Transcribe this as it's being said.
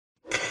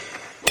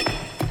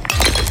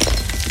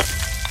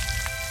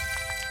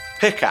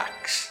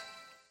Pickaxe.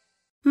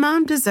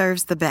 Mom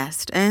deserves the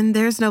best, and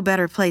there's no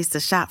better place to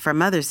shop for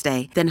Mother's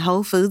Day than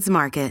Whole Foods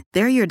Market.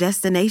 They're your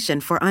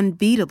destination for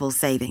unbeatable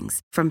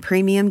savings, from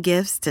premium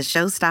gifts to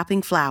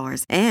show-stopping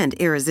flowers and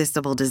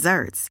irresistible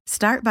desserts.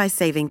 Start by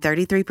saving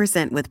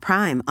 33% with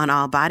Prime on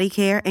all body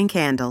care and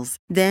candles.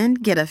 Then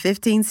get a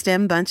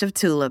 15-stem bunch of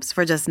tulips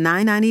for just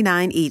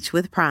 $9.99 each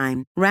with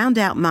Prime. Round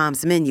out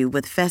Mom's menu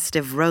with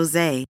festive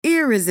rosé,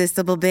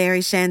 irresistible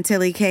berry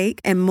chantilly cake,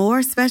 and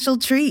more special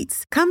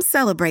treats. Come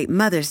celebrate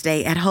Mother's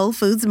Day at Whole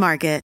Foods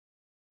Market.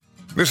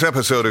 This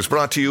episode is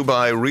brought to you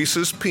by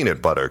Reese's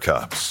Peanut Butter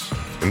Cups.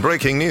 In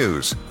breaking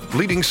news,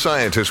 leading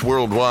scientists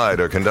worldwide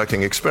are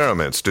conducting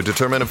experiments to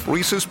determine if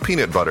Reese's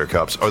Peanut Butter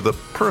Cups are the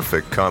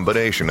perfect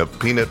combination of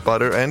peanut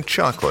butter and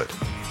chocolate.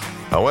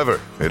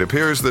 However, it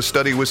appears the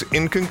study was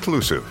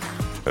inconclusive,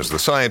 as the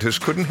scientists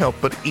couldn't help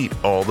but eat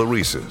all the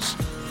Reese's.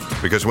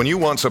 Because when you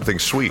want something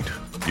sweet,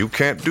 you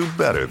can't do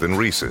better than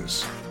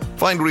Reese's.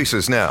 Find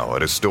Reese's now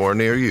at a store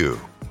near you.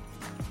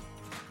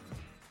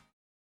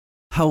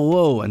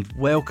 Hello and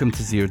welcome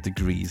to 0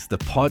 Degrees, the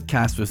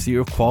podcast with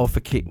zero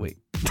qualification. Wait.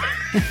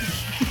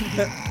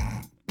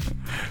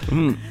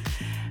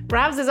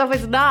 Rabs is off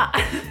his nut.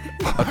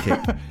 Okay,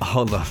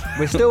 hold on.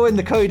 We're still in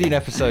the codeine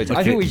episodes.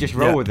 I think we just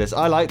roll with this.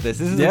 I like this.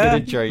 This is a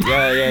good intro.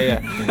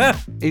 Yeah.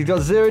 He's got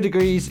 0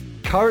 degrees,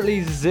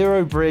 currently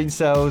 0 brain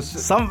cells.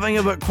 Something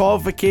about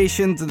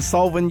qualifications and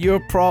solving your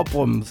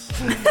problems.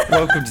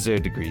 Welcome to 0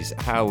 degrees.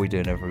 How are we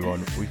doing,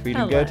 everyone? We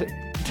feeling good?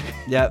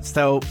 Yeah,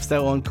 still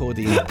on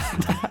codeine.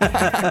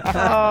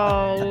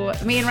 Oh,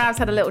 me and Rabs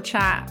had a little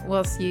chat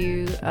whilst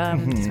you just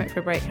went for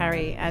a break,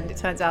 Harry, and it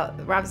turns out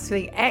that Rabs was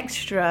feeling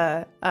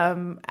extra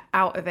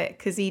out of it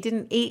because he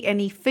didn't eat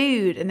any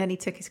food and then he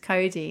took his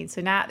codeine.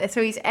 So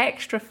he's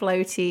extra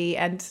floaty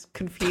and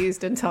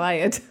confused and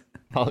tired.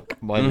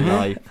 Fuck my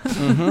life.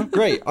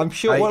 Great. I'm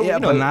sure. I ate a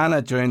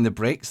banana during the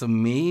break, so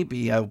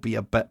maybe I'll be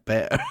a bit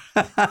better.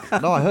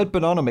 No, I heard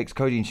banana makes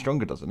codeine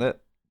stronger, doesn't it?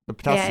 The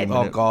potassium.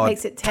 Yeah, God.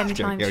 Makes it 10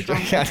 times stronger.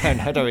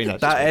 I don't mean that.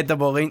 That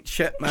edible ain't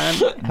shit, man.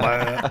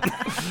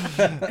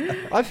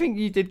 I think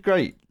you did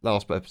great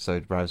last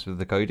episode, Raz, with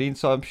the codeine,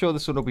 so I'm sure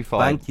this one will be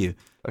fine. Thank you.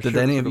 Did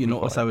any of you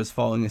notice I was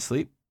falling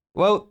asleep?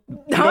 Well,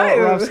 no.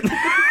 Raz,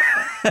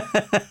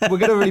 we're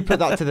going to really put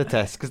that to the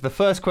test, because the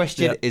first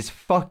question is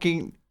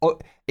fucking... Oh,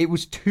 it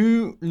was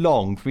too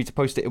long for me to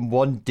post it in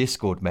one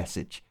Discord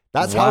message.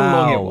 That's how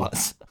long it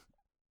was.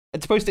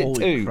 And to post it in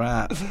two.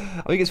 Crap.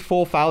 I think it's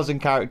 4,000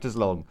 characters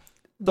long.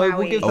 So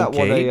we'll give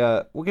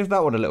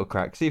that one a little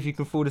crack. See if you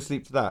can fall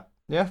asleep to that.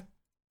 Yeah?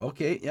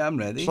 Okay, yeah, I'm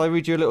ready. Shall I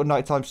read you a little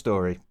nighttime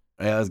story?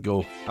 Yeah, let's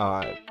go.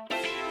 All right.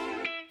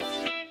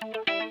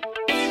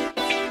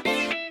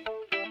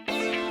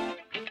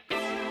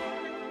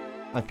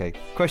 Okay,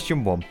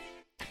 question 1.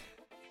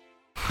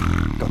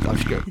 God, I'm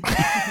scared.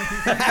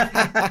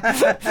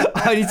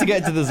 I need to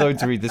get into the zone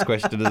to read this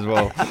question as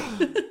well.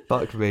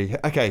 Fuck me.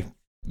 Okay,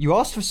 you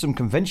asked for some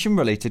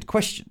convention-related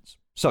questions.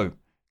 So,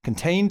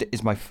 contained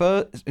is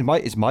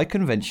my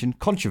convention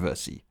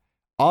controversy.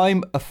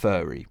 I'm a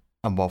furry,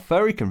 and while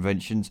furry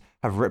conventions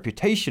have a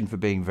reputation for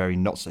being very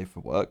not safe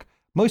for work,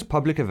 most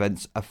public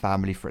events are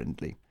family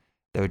friendly.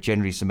 There are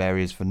generally some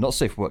areas for not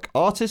safe for work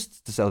artists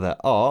to sell their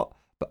art,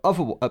 but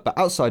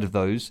outside of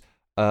those,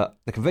 the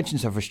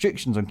conventions have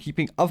restrictions on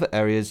keeping other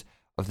areas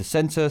of the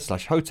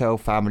centre/hotel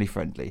family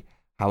friendly.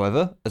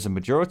 However, as a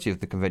majority of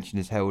the convention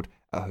is held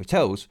at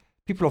hotels,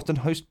 people often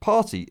host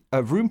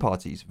room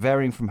parties,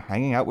 varying from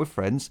hanging out with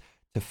friends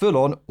to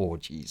full-on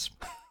orgies.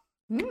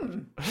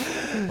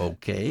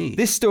 Okay.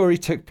 This story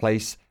took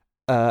place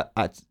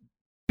at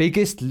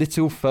Biggest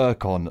Little Fur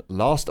Con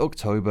last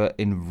October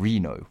in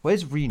Reno.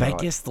 Where's Reno?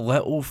 Biggest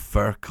Little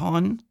Fur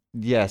Con?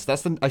 Yes,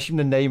 that's I assume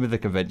the name of the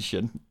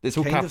convention. It's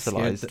all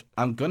capitalized.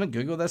 I'm gonna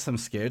Google this. I'm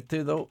scared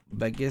to though.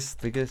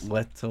 Biggest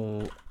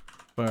Little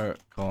Fur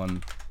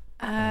Con.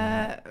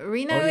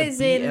 Reno is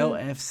in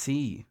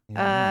LFC.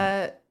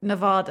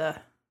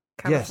 Nevada,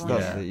 California.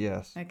 Yes, that's it.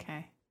 Yes.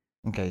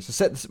 Okay,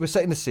 so we're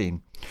setting the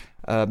scene.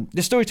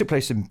 This story took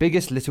place in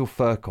Biggest Little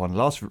Fur Con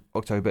last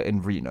October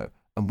in Reno,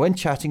 and when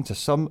chatting to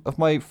some of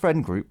my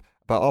friend group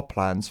about our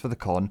plans for the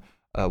con,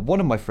 one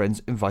of my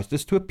friends invited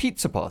us to a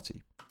pizza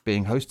party,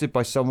 being hosted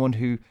by someone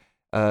who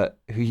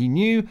he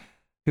knew,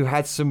 who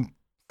had some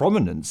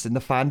prominence in the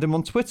fandom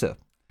on Twitter.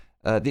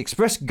 The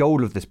express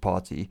goal of this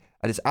party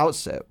at its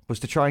outset was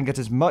to try and get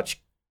as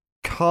much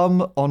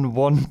cum on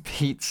one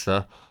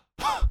pizza.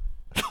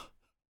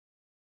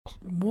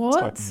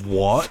 What?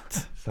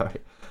 What? Sorry,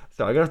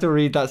 I'm going to have to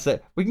read that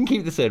sentence. We can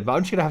keep this in, but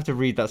I'm just going to have to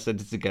read that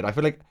sentence again. I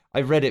feel like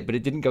I read it, but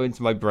it didn't go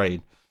into my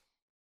brain.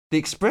 The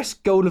express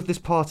goal of this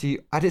party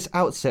at its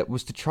outset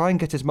was to try and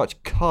get as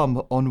much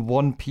cum on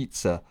one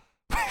pizza.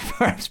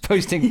 Perhaps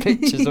posting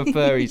pictures of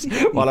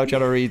furries while I'm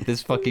trying to read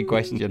this fucking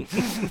question.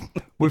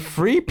 With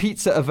free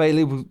pizza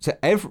available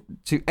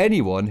to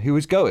anyone who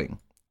was going.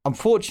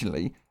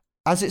 Unfortunately,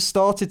 as it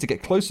started to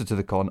get closer to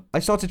the con, I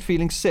started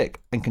feeling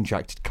sick and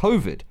contracted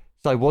COVID,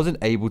 so I wasn't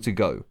able to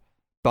go.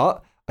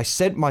 But I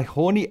sent my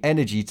horny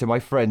energy to my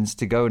friends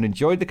to go and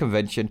enjoy the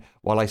convention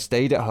while I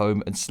stayed at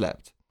home and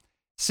slept.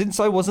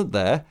 Since I wasn't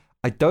there,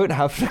 I don't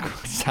have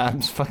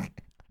Sam's fucking.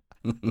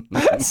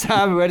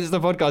 Sam, who edits the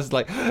podcast, is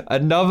like,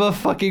 another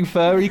fucking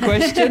furry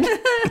question.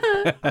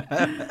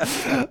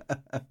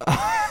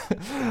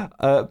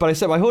 But I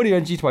sent my horny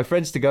energy to my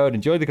friends to go and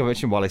enjoy the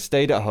convention while I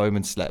stayed at home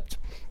and slept.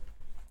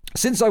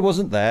 Since I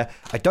wasn't there,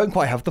 I don't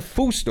quite have the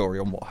full story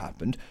on what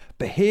happened,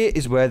 but here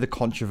is where the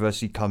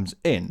controversy comes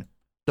in.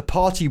 The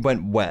party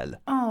went well.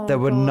 Oh, there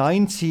were God.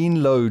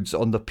 19 loads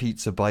on the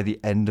pizza by the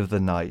end of the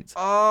night.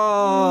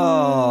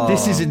 Oh.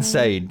 This is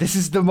insane. This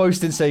is the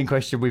most insane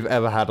question we've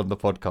ever had on the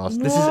podcast.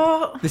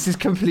 What? This is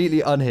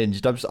completely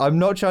unhinged. I'm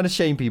not trying to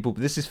shame people,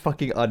 but this is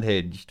fucking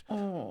unhinged.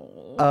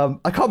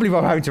 I can't believe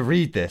I'm having to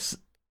read this.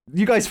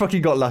 You guys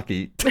fucking got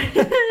lucky.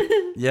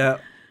 Yeah.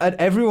 And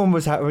everyone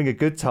was having a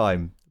good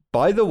time.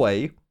 By the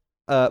way,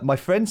 my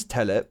friends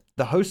tell it,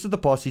 the host of the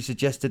party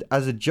suggested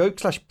as a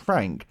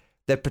joke/prank,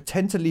 they'd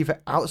pretend to leave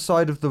it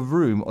outside of the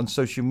room on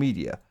social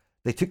media.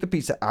 They took the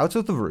pizza out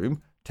of the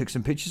room, took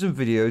some pictures and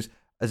videos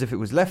as if it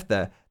was left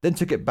there, then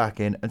took it back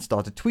in and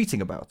started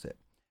tweeting about it.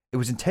 It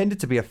was intended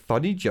to be a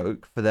funny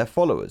joke for their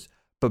followers,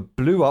 but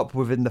blew up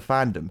within the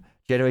fandom,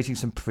 generating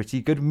some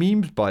pretty good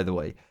memes, by the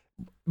way.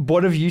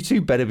 One of you two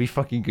better be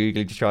fucking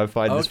Googling to try and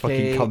find this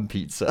fucking cum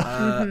pizza.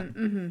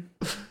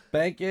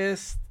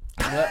 Biggest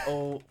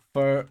little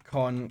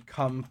FurCon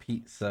cum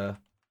pizza.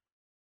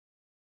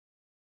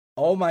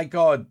 Oh my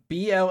god,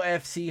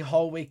 BLFC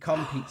hallway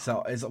cum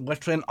pizza is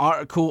literally an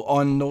article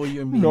on Know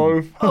Your Meme.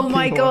 No. Oh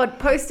my fucking God,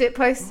 post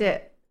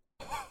it.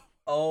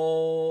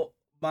 Oh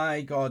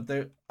my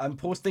god, I'm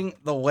posting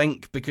the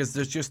link because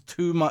there's just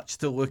too much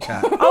to look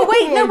at. Oh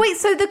wait,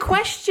 so the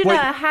questioner Wait,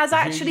 has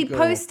actually you go.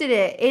 posted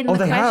it in Oh,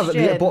 the they have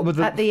question at the bottom of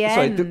the. at the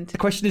Sorry, end. the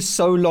question is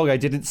so long I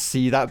didn't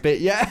see that bit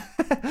yet.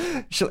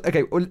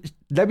 Okay, well,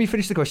 let me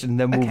finish the question and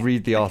then we'll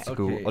read the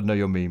article Okay. on Know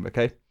Your Meme.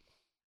 Okay.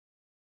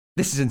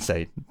 This is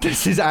insane.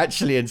 This is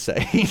actually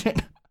insane.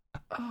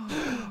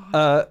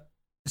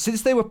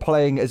 Since they were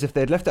playing as if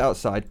they'd left it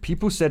outside,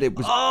 people said it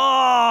was.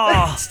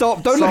 Oh!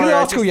 Stop! Don't look at Sorry, the I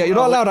article just- yet. You're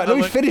not allowed. I Let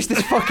me look- finish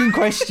this fucking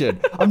question.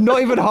 I'm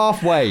not even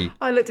halfway.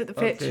 I looked at the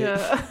picture.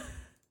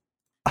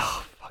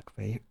 Fuck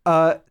me.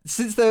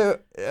 Since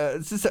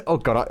oh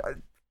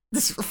god,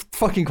 this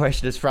fucking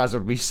question has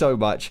frazzled me so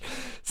much.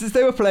 Since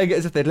they were playing it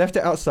as if they'd left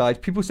it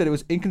outside, people said it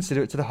was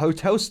inconsiderate to the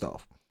hotel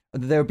staff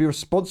and that they would be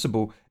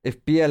responsible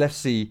if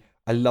BLFC,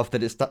 I love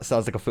that it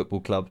sounds like a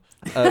football club,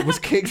 was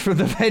kicked from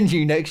the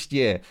venue next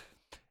year.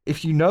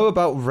 If you know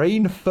about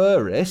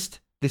Rainforest,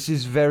 this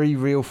is very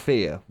real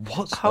fear.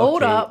 What's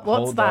Hold up,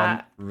 what's hold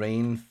that? On.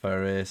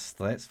 Rainforest.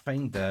 Let's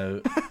find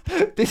out.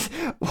 this?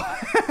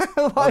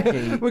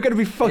 Okay, We're going to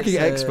be fucking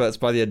it's a- experts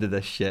by the end of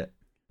this shit.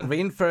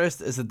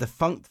 Rainforest is a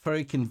defunct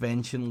furry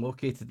convention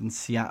located in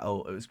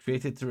Seattle. It was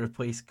created to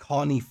replace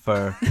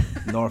Conifer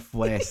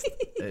Northwest.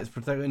 It's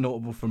particularly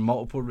notable for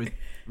multiple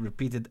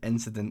repeated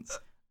incidents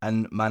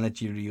and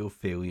managerial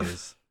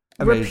failures.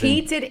 Amazing.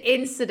 Repeated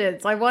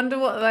incidents. I wonder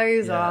what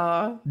those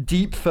are.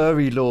 Deep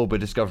furry lore we're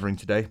discovering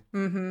today.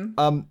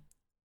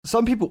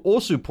 Some people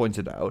also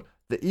pointed out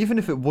that even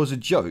if it was a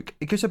joke,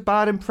 it gives a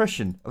bad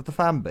impression of the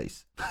fan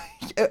base.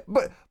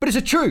 but it's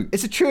a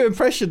true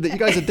impression that you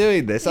guys are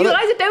doing this. You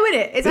guys are doing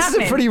it. It's This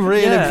happening. is a pretty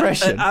real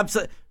impression.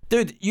 Absolutely.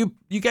 Dude,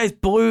 you guys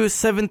blew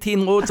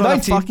 17 loads on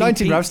 19 a fucking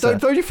 19 pizza. Ravs,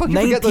 don't you fucking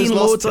forget 19 those last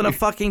loads on a two.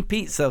 fucking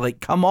pizza. Like,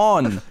 come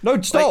on.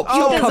 No, stop. Like,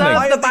 Stop You coming.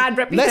 deserve the bad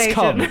reputation. Let's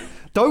come.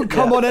 Don't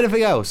come on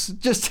anything else.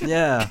 Just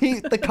Yeah.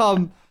 keep the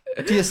cum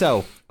to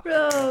yourself.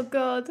 Oh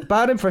God.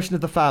 Bad impression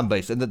of the fan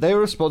base and that they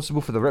were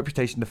responsible for the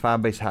reputation the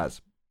fan base has.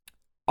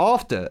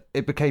 After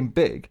it became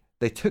big,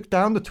 they took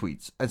down the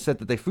tweets and said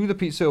that they threw the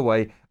pizza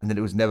away and that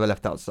it was never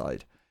left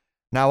outside.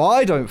 Now,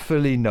 I don't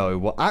fully know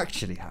what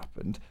actually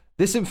happened.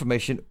 This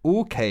information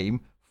all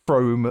came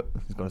from...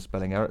 It's got a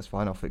spelling error, it's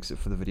fine, I'll fix it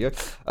for the video.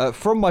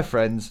 From my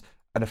friends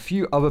and a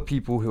few other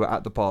people who were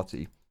at the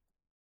party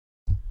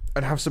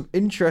and have some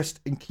interest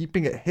in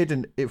keeping it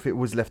hidden if it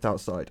was left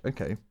outside.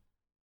 Okay.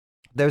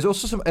 There's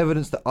also some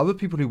evidence that other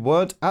people who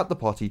weren't at the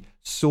party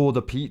saw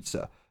the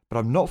pizza, but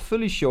I'm not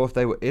fully sure if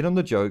they were in on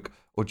the joke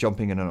or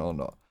jumping in on it or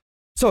not.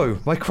 So,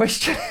 my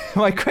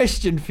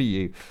question for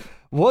you,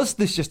 was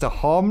this just a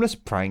harmless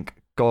prank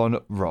gone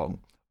wrong,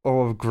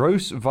 or a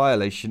gross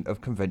violation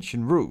of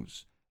convention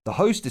rules? The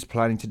host is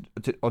planning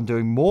on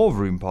doing more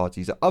room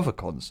parties at other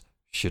cons.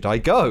 Should I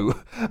go?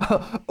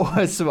 Or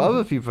as some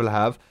other people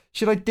have,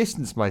 should I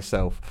distance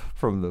myself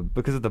from them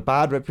because of the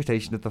bad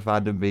reputation of the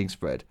fandom being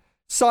spread?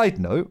 Side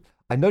note,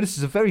 I know this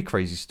is a very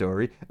crazy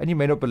story, and you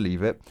may not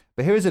believe it,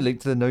 but here is a link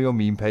to the Know Your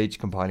Meme page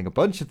compiling a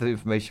bunch of the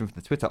information from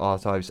the Twitter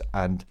archives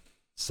and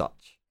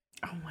such.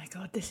 Oh my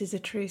God, this is a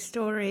true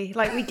story.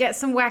 Like, we get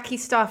some wacky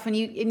stuff and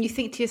you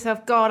think to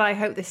yourself, God, I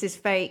hope this is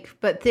fake,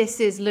 but this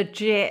is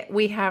legit.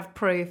 We have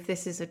proof.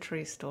 This is a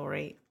true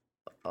story.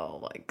 Oh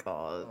my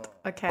God.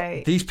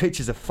 Okay. These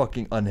pictures are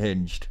fucking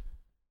unhinged.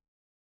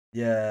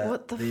 Yeah,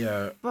 What the they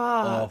are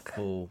fuck?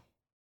 awful.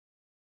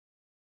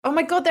 Oh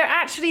my God,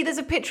 there's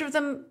a picture of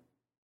them.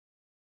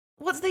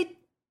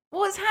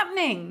 What's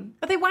happening?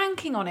 Are they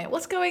wanking on it?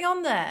 What's going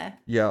on there?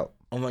 Yeah.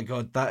 Oh my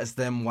god, that is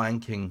them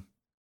wanking.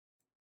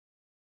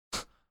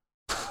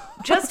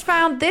 Just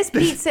found this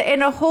pizza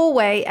in a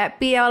hallway at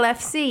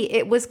BLFC.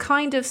 It was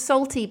kind of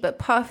salty, but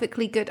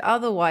perfectly good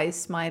otherwise,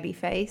 smiley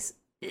face.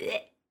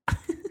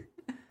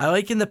 I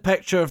like in the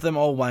picture of them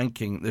all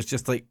wanking, there's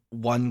just like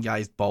one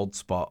guy's bald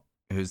spot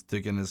who's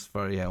taking his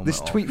furry helmet This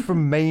off. tweet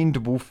from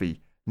Maned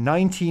Wolfie.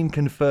 19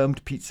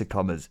 confirmed pizza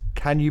comers.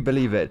 Can you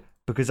believe it?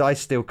 Because I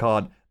still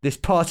can't. This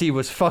party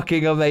was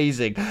fucking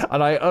amazing,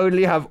 and I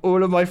only have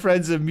all of my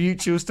friends and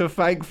mutuals to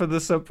thank for the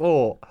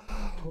support.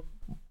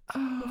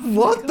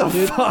 What the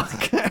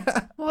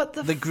fuck? What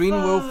the The fuck? green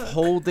wolf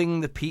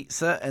holding the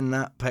pizza in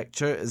that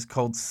picture is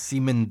called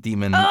Semen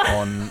Demon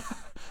on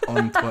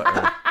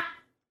Twitter.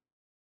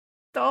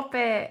 Stop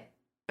it.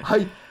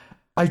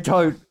 I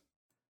don't.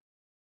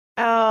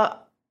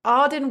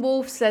 Arden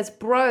Wolf says,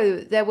 bro,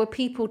 there were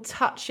people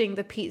touching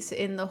the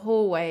pizza in the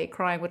hallway,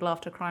 crying with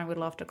laughter, crying with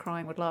laughter,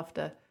 crying with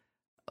laughter.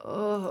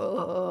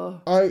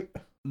 Oh.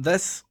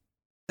 This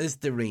is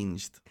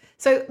deranged.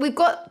 So we've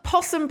got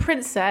Possum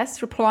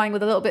Princess replying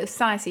with a little bit of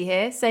sanity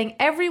here, saying,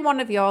 every one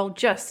of y'all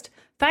just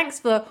thanks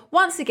for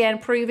once again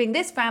proving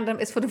this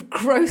fandom is full of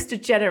gross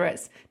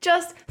degenerates.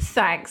 Just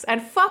thanks.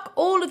 And fuck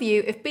all of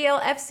you if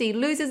BLFC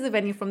loses the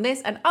venue from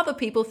this and other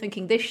people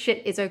thinking this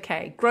shit is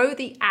okay. Grow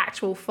the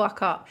actual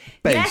fuck up.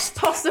 Based. Yes,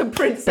 Possum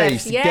Princess.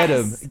 Based.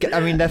 Yes. Get him. I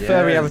mean, their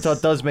furry Yes. avatar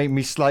does make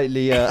me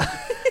slightly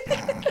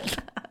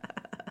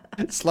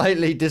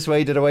slightly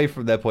dissuaded away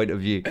from their point of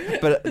view.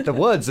 But the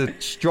words are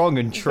strong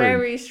and true.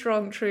 Very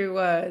strong, true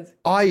words.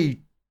 I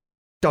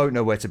don't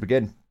know where to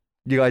begin.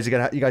 You guys are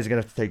gonna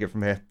have to take it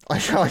from here.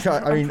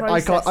 I mean,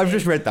 I can't. I've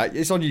just read that.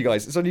 It's on you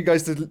guys. It's on you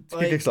guys to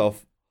kick us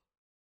off.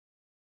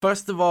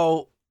 First of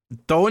all,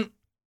 don't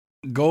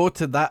go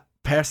to that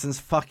person's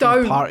fucking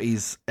Don't.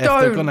 parties if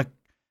Don't. they're gonna.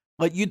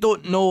 Like, you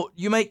don't know.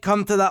 You might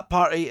come to that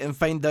party and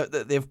find out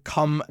that they've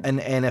come in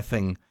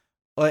anything.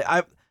 Like,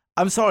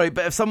 I'm sorry,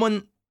 but if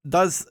someone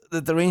does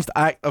the deranged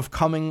act of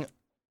coming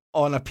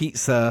on a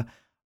pizza,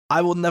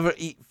 I will never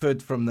eat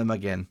food from them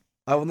again.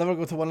 I will never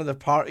go to one of their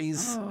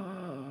parties.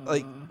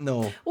 Like,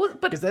 no. Well,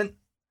 but Because then,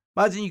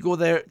 imagine you go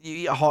there, you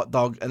eat a hot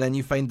dog, and then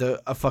you find out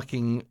a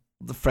fucking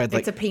thread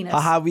like, it's a penis.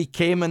 haha, we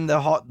came in the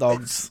hot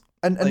dogs.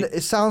 And Like-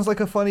 it sounds like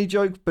a funny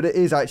joke, but it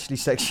is actually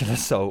sexual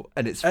assault,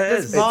 and it's It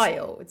It's is.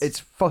 vile. it's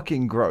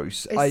fucking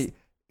gross. I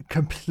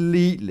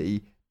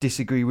completely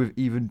disagree with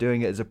even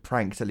doing it as a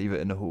prank to leave it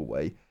in the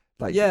hallway.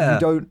 Like, Yeah.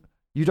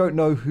 you don't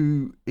know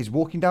who is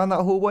walking down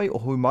that hallway or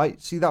who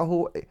might see that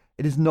hallway.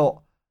 It is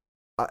not.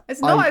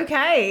 It's not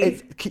okay.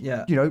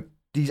 Yeah. You know,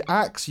 these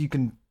acts, you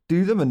can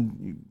do them,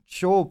 and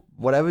sure,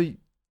 whatever.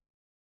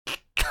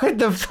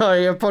 Kind of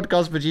sorry, a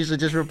podcast producer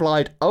just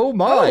replied, "Oh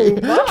my!"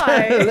 Oh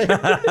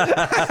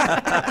my.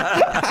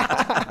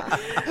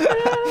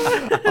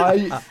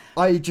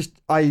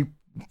 I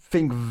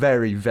think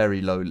very,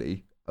 very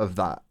lowly of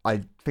that.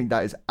 I think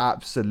that is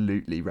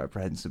absolutely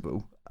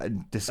reprehensible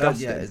and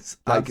disgusting. Yeah, it's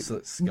Like,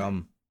 absolute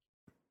scum.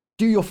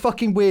 do your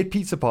fucking weird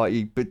pizza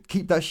party, but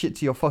keep that shit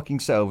to your fucking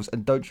selves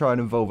and don't try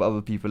and involve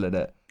other people in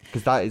it,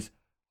 because that is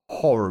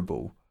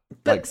horrible.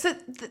 But Like, so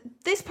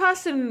this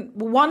person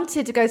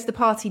wanted to go to the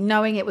party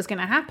knowing it was going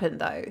to happen,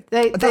 though.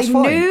 They That's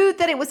fine. knew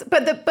that it was,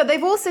 but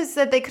they've also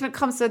said they couldn't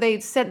come, so they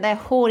sent their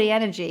horny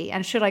energy.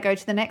 And should I go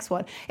to the next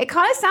one? It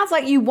kind of sounds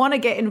like you want to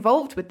get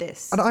involved with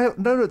this. and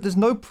no, there's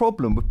no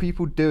problem with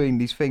people doing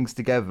these things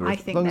together. I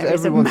as think long as there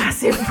is a everyone's-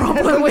 massive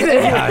problem with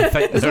it. Yeah, I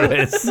think there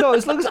is. No,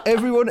 as long as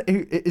everyone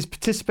who is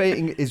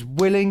participating is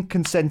willing,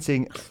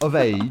 consenting, of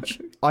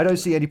age, I don't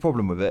see any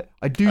problem with it.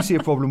 I do see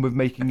a problem with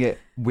making it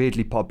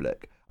weirdly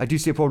public. I do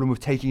see a problem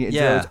with taking it into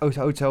Yeah. a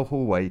hotel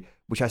hallway,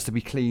 which has to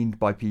be cleaned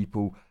by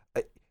people.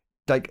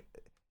 Like,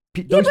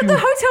 Yeah, those but people,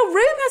 the hotel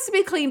room has to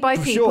be cleaned by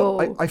for people.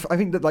 sure. I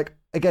think that, like,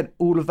 again,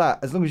 all of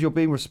that, as long as you're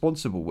being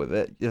responsible with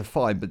it, you're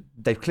fine. But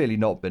they've clearly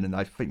not been, and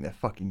I think they're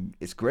fucking.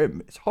 It's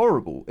grim. It's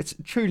horrible. It's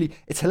truly.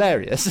 It's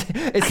hilarious.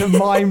 It's a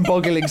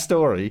mind-boggling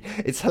story.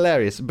 It's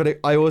hilarious, but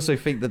I also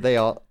think that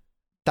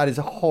that is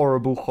a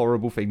horrible,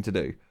 horrible thing to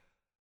do.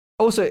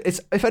 Also, it's,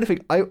 if anything,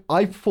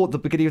 I thought the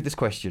beginning of this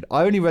question,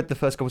 I only read the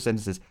first couple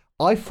sentences.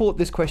 I thought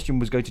this question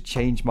was going to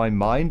change my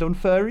mind on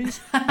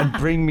furries and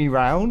bring me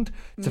round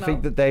to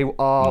think that they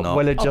are No.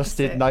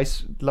 well-adjusted, Opposite.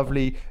 nice,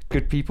 lovely,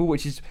 good people,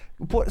 which is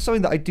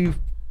something that I do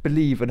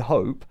believe and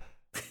hope.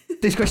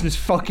 This question has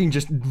fucking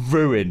just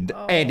ruined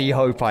any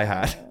hope I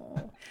had.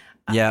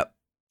 Yeah.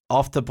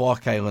 Off to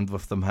Block Island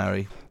with them,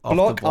 Harry. Off to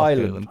Block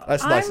Island.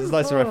 That's nice. It's a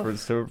nice I'm-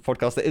 reference to a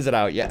podcast that isn't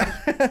out yet.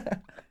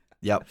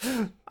 Yep.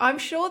 I'm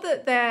sure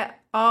that there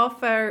are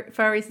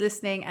furries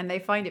listening and they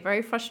find it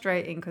very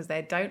frustrating because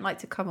they don't like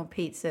to come on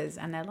pizzas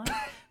and they're like,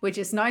 we're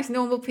just nice,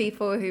 normal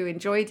people who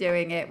enjoy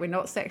doing it. We're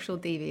not sexual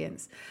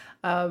deviants.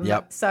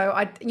 Yep. So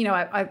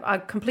I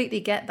completely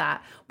get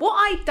that. What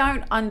I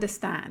don't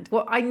understand,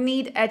 what I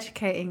need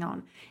educating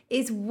on,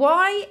 is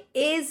why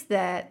is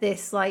there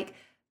this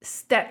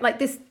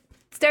this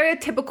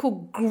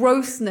stereotypical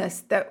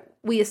grossness that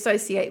we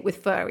associate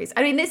with furries?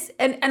 I mean, this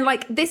and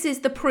like this is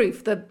the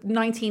proof. The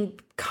 19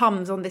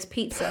 comes on this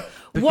pizza.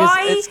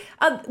 Because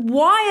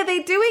Why are they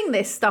doing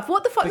this stuff?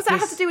 What the fuck does that have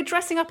Because to do with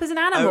dressing up as an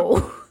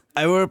animal?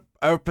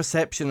 Our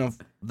perception of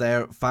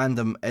their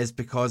fandom is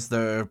because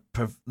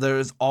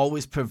there's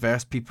always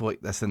perverse people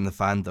like this in the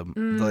fandom.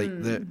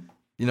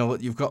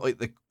 Like you've got like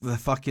the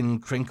fucking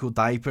crinkle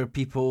diaper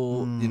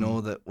people,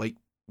 that like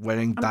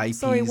wearing diapers.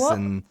 Sorry, what?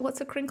 And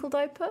What's a crinkle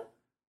diaper?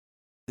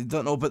 you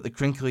don't know about the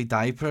crinkly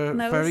diaper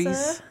No, furries?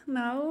 sir.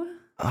 No.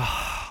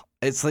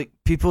 It's like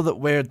people that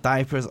wear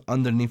diapers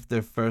underneath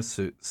their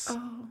fursuits.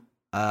 Oh.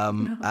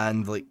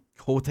 And like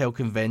hotel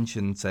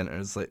convention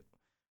centers, like,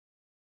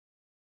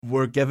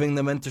 were giving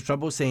them into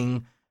trouble,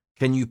 saying,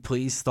 "Can you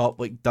please stop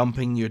like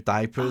dumping your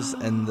diapers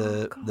in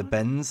the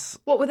bins?"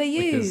 What were they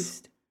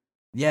used?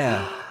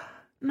 Yeah.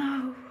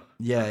 No.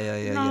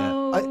 Yeah.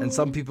 No. And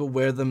some people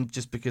wear them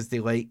just because they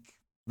like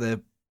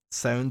the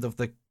sound of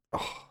the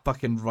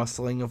fucking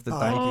rustling of the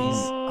diapers.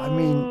 I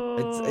mean,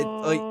 It's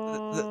like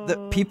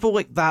the people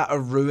like that are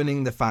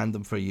ruining the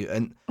fandom for you.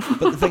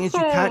 But the thing is, you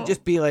can't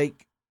just be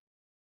like,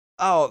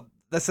 "Oh,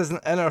 this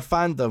isn't in our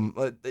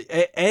fandom."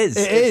 It is.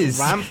 It's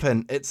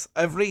rampant. It's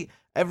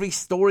every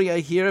story I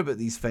hear about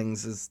these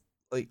things is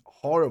like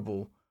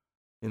horrible.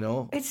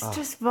 It's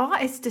just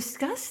it's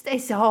disgusting.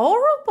 It's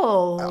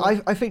horrible.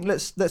 I think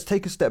let's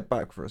take a step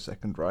back for a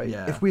second, right?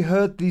 Yeah. If we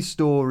heard these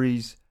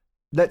stories,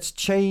 let's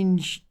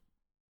change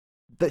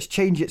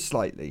it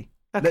slightly.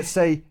 Okay. Let's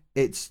say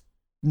it's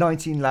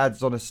 19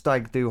 lads on a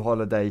stag do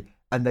holiday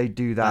and they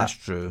do that. That's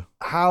true.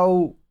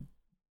 How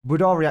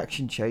would our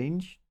reaction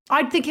change?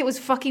 I'd think it was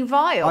fucking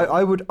vile.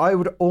 I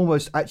would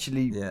almost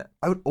actually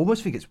I would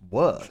almost think it's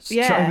worse. Do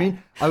you know what I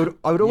mean? I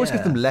would almost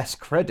give them less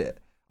credit.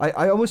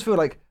 I almost feel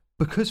like,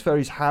 because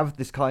furries have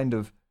this kind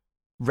of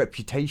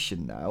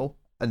reputation now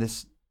and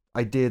this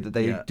idea that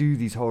they do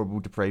these horrible,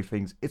 depraved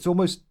things, it's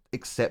almost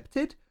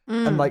accepted.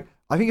 And like,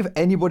 I think if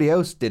anybody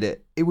else did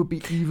it, it would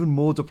be even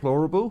more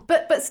deplorable.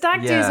 But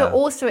stag do's are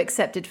also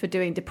accepted for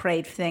doing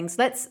depraved things.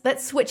 Let's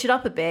switch it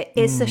up a bit.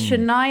 It's a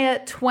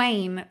Shania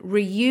Twain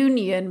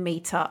reunion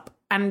meetup,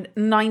 and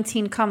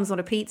 19 comes on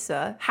a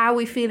pizza. How are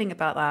we feeling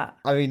about that?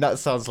 I mean, that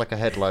sounds like a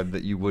headline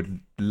that you would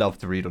love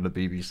to read on the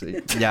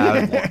BBC.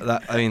 Yeah,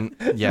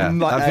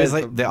 that feels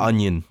like The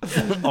Onion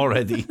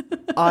already.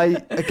 I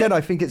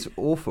think it's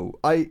awful.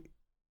 I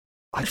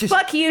just,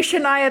 fuck you,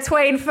 Shania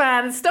Twain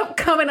fans. Stop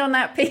coming on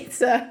that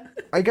pizza.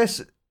 I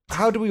guess,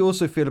 how do we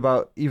also feel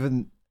about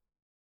even...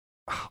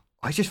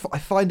 I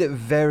find it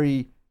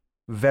very,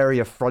 very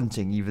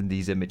affronting, even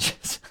these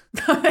images.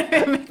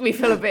 It makes me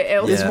feel a bit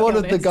ill. There's one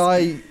of the honest.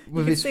 guy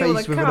with his see all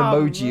face the with an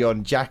cum. emoji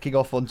on, jacking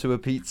off onto a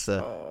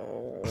pizza.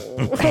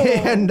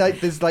 And like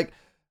there's like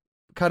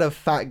kind of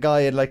fat guy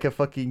in like a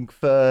fucking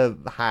fur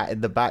hat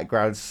in the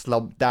background,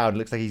 slumped down,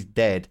 looks like he's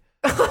dead.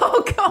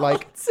 Oh, God.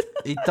 Like,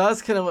 He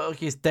does kind of look like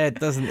he's dead,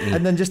 doesn't he?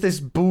 and then just this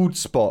bald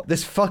spot,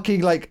 this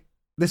fucking like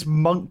this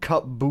monk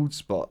cut bald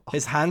spot.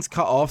 His hand's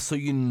cut off, so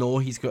you know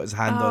he's got his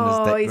hand on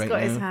his dick he's right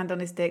got now. his hand on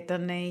his dick,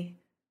 doesn't he?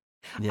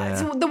 Yeah.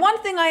 So the one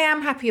thing I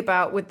am happy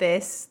about with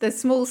this, the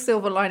small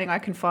silver lining I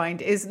can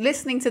find, is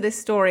listening to this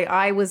story,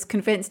 I was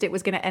convinced it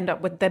was going to end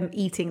up with them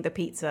eating the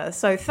pizza.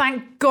 So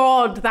thank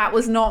God that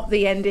was not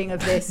the ending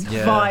of this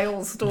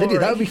vile story. Lydia,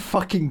 that would be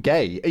fucking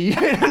gay. Are you,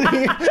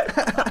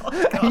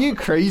 are you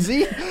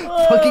crazy?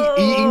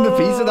 Fucking eating the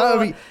pizza? That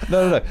would be...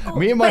 No.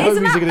 Me and my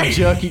homies are going to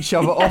jerk each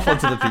other off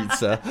onto the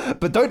pizza,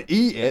 but don't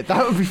eat it.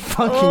 That would be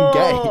fucking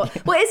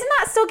gay. Well, isn't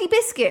that soggy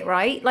biscuit,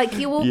 right? Like,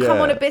 you will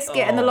come on a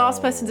biscuit and the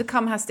last person to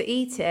come has to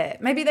eat it.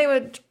 Maybe they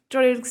were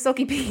trying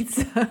soggy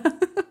pizza.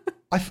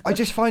 I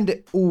just find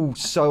it all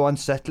so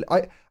unsettling.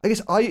 I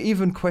guess I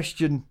even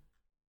question...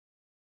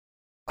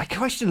 I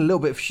question a little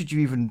bit, should you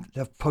even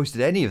have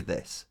posted any of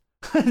this?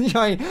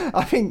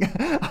 I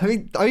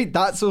think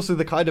that's also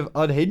the kind of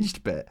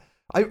unhinged bit.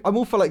 I'm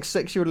all for like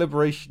sexual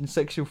liberation,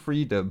 sexual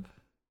freedom,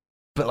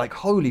 but like,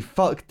 holy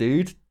fuck,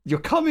 dude, you're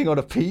coming on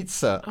a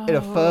pizza in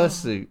a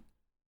fursuit.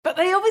 But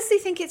they obviously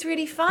think it's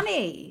really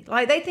funny.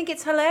 Like, they think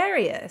it's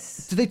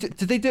hilarious. Do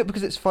they do it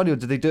because it's funny, or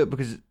do they do it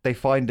because they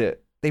find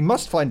it? They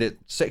must find it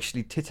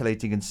sexually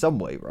titillating in some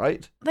way,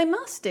 right? They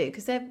must do,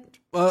 because they're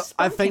Well,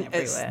 I spunking think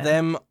everywhere. it's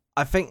them.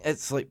 I think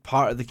it's like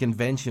part of the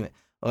convention.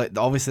 Like,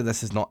 obviously,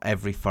 this is not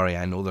every furry.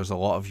 I know there's a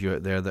lot of you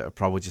out there that are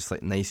probably just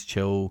like nice,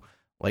 chill,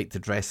 like to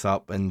dress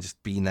up and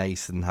just be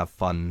nice and have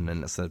fun,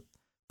 and it's a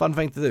fun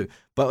thing to do.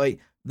 But like,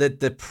 the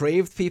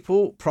depraved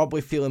people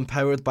probably feel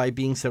empowered by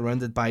being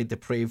surrounded by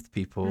depraved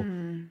people,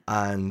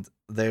 and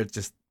they're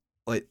just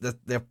like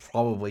they're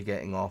probably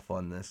getting off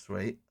on this,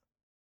 right?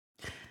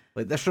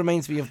 Like, this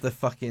reminds me of the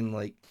fucking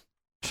like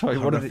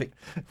horrific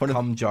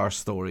cum jar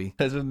story.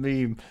 There's a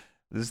meme.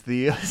 There's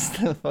the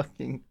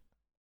fucking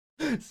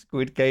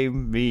Squid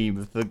Game meme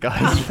of the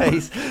guy's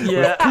face.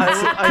 Yeah, I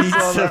saw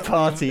Pizza that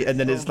party, and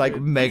then it's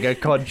like mega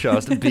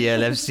contrast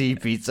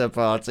BLFC pizza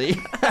party.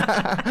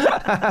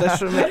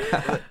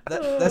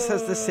 This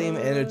has the same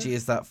energy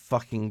as that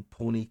fucking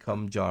pony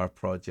cum jar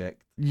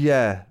project.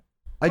 Yeah,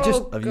 Have you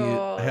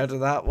heard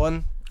of that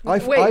one?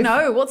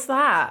 No, what's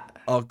that?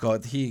 Oh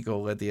God, here you go,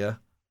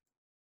 Lydia.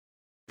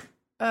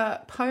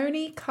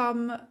 Pony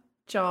cum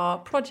Jar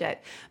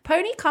Project.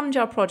 Pony Cum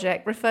Jar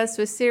Project refers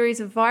to a series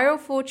of viral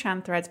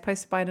 4chan threads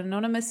posted by an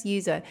anonymous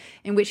user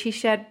in which he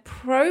shared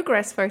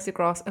progress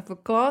photographs of a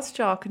glass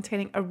jar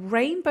containing a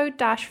Rainbow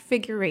Dash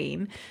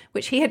figurine,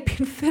 which he had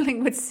been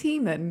filling with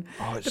semen.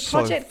 Oh, it's The so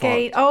project fucked.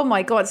 gained. Oh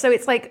my god! So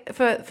it's like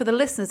for the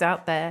listeners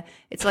out there,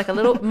 it's like a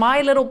little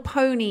My Little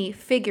Pony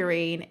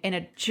figurine in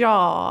a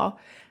jar,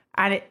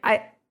 and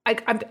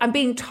I'm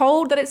being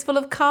told that it's full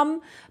of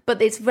cum,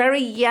 but it's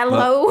very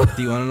yellow. But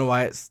do you want to know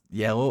why it's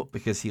yellow?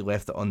 Because he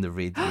left it on the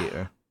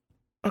radiator.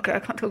 Okay, I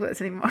can't talk about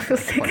this anymore. I feel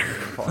sick.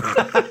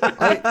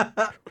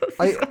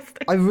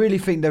 I really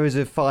think there is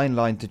a fine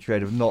line to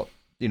tread of not,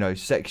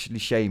 sexually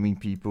shaming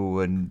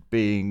people and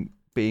being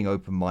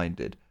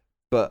open-minded.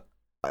 But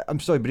I'm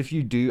sorry, but if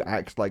you do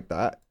act like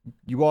that,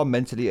 you are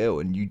mentally ill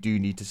and you do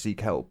need to seek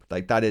help.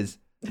 Like that is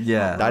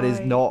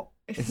not.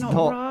 It's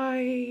not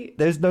right.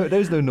 There's no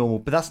normal,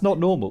 but that's not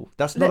normal.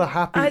 That's not a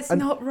happy. It's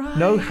not right.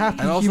 No happy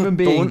And also human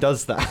being don't-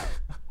 does that.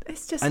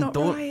 It's just And not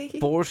don't right.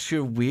 force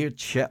your weird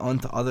shit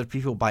onto other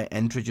people by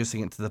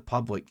introducing it to the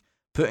public.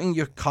 Putting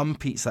your cum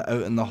pizza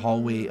out in the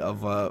hallway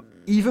of a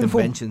Even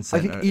convention for, I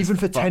center. think even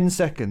for is 10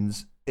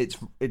 seconds, it's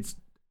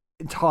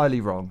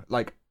entirely wrong.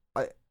 Like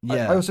I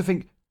also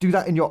think do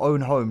that in your own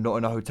home, not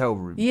in a hotel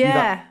room.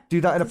 Yeah. Do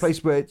that in a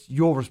place where it's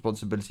your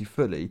responsibility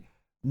fully,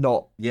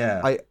 not.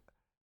 Yeah.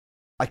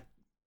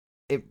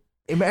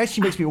 It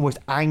actually makes me almost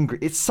angry.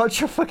 It's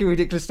such a fucking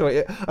ridiculous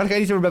story. I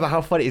need to remember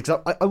how funny it is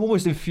because I'm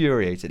almost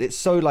infuriated. It's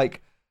so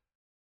like,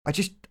 I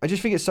just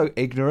think it's so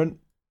ignorant.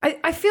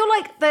 I feel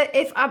like that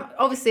if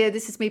obviously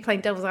this is me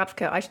playing devil's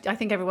advocate. I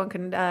think everyone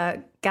can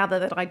gather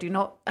that I do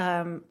not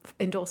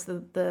endorse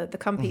the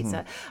cum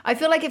pizza. I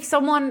feel like if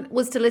someone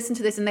was to listen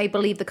to this and they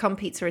believe the cum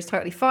pizza is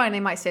totally fine, they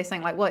might say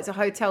something like, "Well, it's a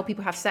hotel.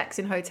 People have sex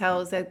in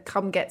hotels. Their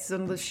cum gets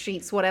on the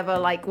sheets, whatever.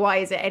 Like, why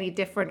is it any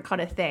different?"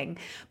 Kind of thing.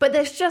 But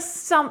there's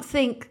just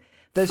something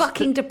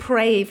fucking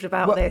depraved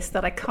about this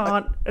that I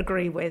can't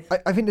agree with.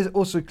 I think there's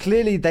also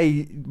clearly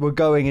they were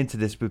going into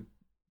this with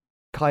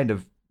kind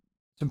of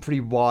some pretty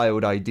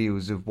wild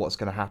ideals of what's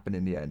going to happen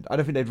in the end. I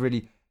don't think they'd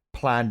really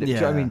planned it. Do you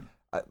know what I mean?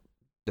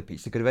 The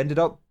pizza could have ended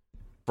up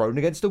thrown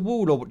against a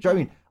wall, or do you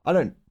know what I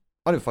mean?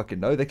 I don't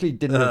fucking know. They clearly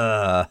didn't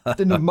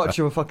have much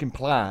of a fucking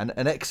plan,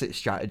 an exit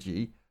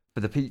strategy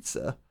for the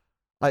pizza.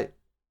 I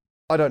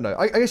don't know.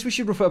 I guess we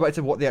should refer back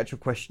to what the actual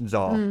questions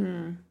are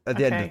at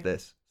the end of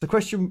this. The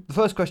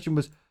first question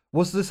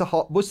was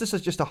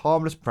this just a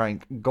harmless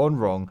prank gone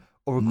wrong,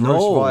 or a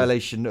gross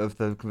violation of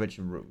the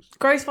convention rules?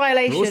 Gross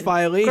violation. Gross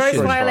violation. Gross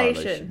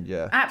violation.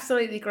 Yeah.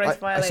 Absolutely gross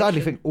violation. I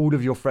sadly think all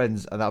of your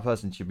friends and that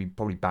person should be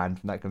probably banned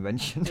from that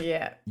convention.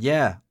 Yeah.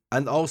 Yeah.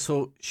 And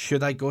also,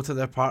 should I go to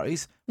their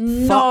parties?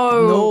 No. Fuck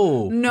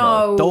no.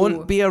 No.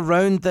 Don't be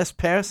around this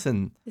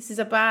person. This is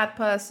a bad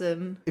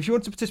person. If you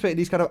want to participate in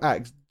these kind of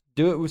acts,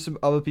 do it with some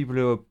other people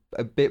who are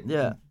a bit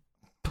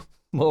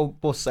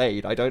more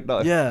sane. I don't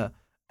know. Yeah.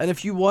 And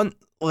if you want,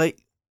 like,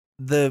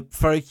 the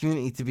furry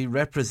community to be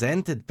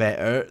represented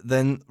better,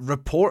 then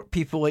report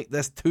people like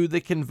this to the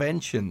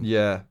convention.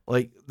 Yeah.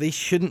 Like, they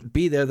shouldn't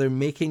be there. They're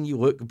making you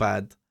look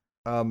bad.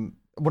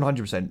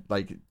 100%.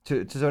 Like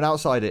to an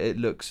outsider, it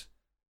looks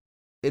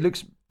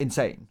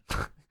insane.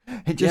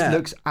 It just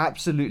looks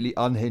absolutely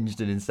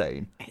unhinged and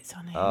insane. It's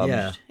unhinged.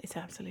 Yeah. It's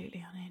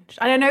absolutely unhinged.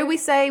 I know we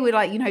say we're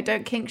like,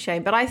 don't kink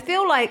shame, but I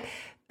feel like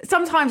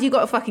sometimes you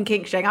got to fucking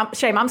kink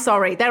shame. I'm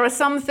sorry. There are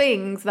some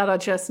things that are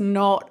just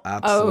not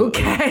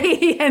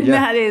okay, and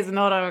that is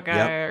not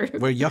okay.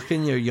 Yep. We're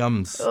yucking your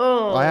yums.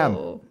 Oh, I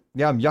am.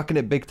 Yeah, I'm yucking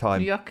it big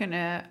time. Yucking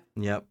it.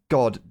 Yep.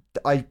 God,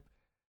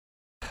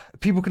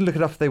 people can look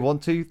it up if they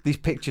want to. These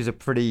pictures are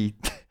pretty.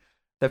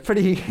 They're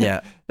pretty.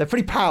 Yeah. They're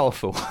pretty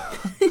powerful.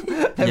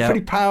 They're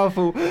pretty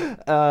powerful,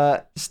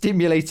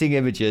 stimulating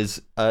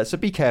images. So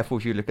be careful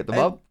if you look at them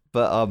up.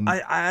 But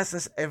I ask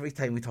this every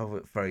time we talk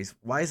about furries.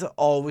 Why is it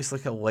always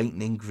like a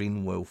lightning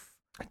green wolf?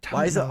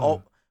 Why is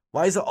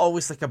it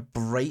always like a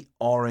bright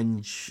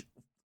orange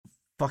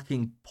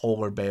fucking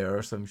polar bear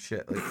or some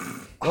shit?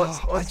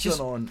 Like, what's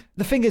going on?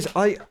 The thing is,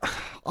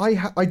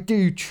 I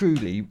do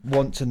truly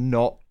want to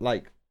not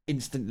like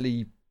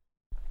instantly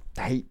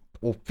hate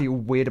or feel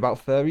weird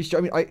about furries. Do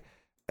you know what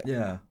I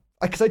mean?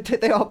 Because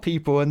they are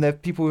people, and they're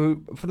people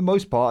who, for the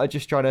most part, are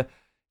just trying to,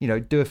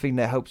 do a thing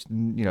that helps,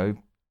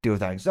 deal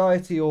with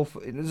anxiety, or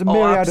there's a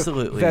myriad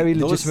of very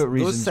legitimate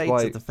reasons those sides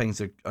why of the things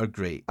are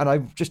great, and I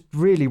just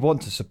really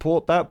want to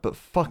support that. But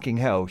fucking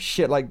hell,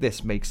 shit like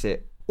this makes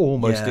it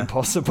almost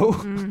impossible.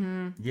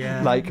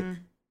 Mm-hmm. Like,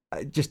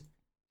 just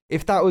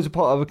if that was a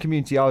part of a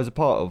community I was a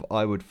part of,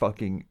 I would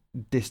fucking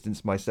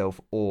distance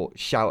myself or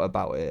shout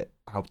about it,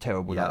 how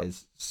terrible that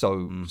is, so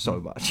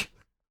much.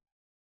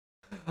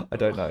 I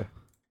don't know.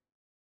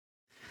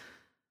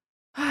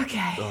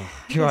 Okay.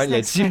 You're right,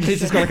 Liz.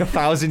 Liz has got like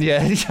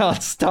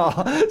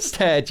 1,000-year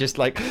stare, just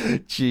like,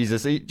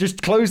 Jesus.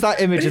 Just close that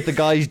image of the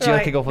guys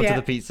jerking off onto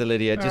the pizza,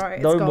 Lydia. Just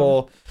no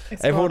more.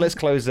 Everyone, let's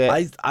close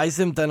it. I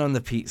zoomed in on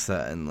the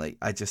pizza and like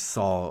I just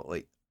saw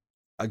like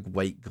a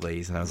white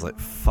glaze and I was like,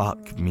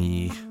 fuck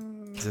me.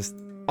 Just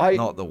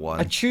not the one.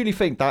 I truly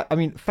think that. I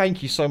mean,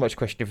 thank you so much,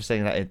 Questioner, for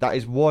saying that. That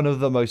is one of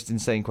the most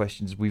insane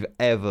questions we've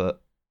ever,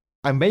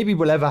 and maybe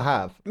we'll ever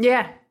have.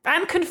 Yeah.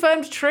 And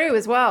confirmed true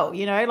as well,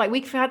 you know? Like,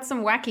 we've had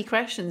some wacky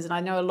questions, and I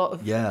know a lot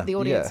of the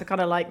audience are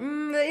kind of like,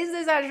 is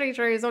this actually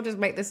true? So I'll just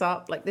make this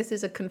up. Like, this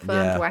is a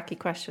confirmed wacky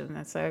question.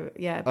 And so,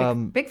 yeah,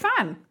 big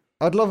fan.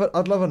 I'd love an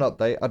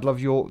update. I'd love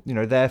your,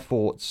 their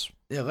thoughts.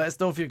 Yeah, let us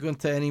know if you're going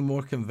to any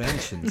more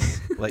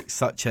conventions, like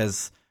such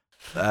as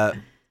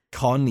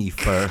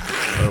Conifer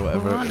or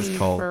whatever it's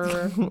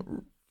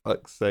called.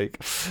 Fuck's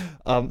sake.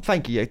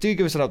 Thank you. Yeah, do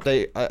give us an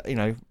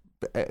update.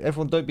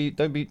 Everyone, don't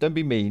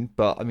be mean.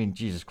 But I mean,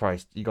 Jesus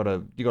Christ, you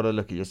gotta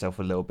look at yourself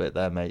a little bit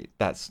there, mate.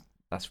 It's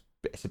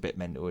a bit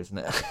mental, isn't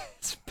it?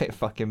 It's a bit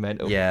fucking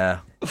mental.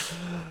 Yeah.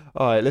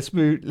 All right, let's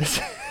move.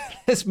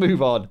 Let's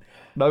move on.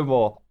 No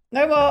more.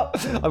 No more.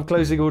 I'm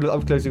closing all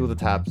the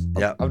tabs.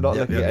 Yeah. I'm not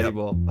looking at it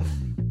anymore.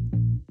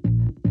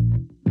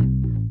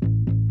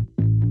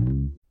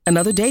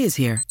 Another day is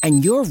here,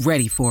 and you're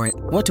ready for it.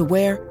 What to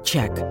wear?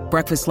 Check.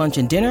 Breakfast, lunch,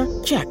 and dinner?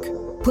 Check.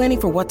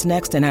 Planning for what's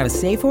next and how to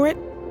save for it?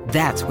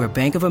 That's where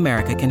Bank of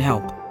America can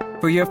help.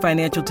 For your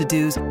financial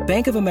to-dos,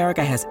 Bank of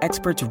America has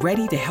experts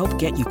ready to help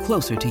get you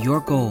closer to your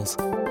goals.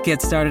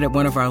 Get started at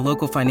one of our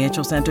local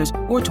financial centers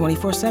or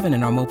 24/7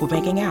 in our mobile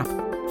banking app.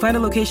 Find a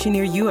location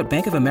near you at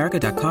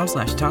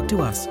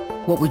bankofamerica.com/talktous.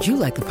 What would you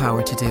like the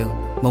power to do?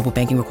 Mobile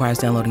banking requires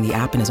downloading the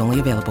app and is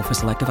only available for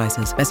select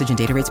devices. Message and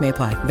data rates may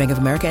apply. Bank of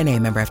America N.A.,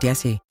 member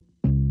FDIC.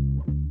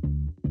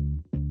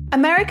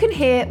 American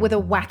here with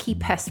a wacky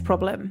pest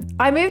problem.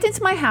 I moved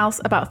into my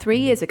house about 3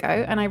 years ago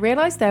and I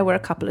realised there were a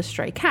couple of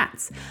stray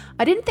cats.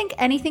 I didn't think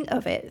anything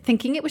of it,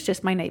 thinking it was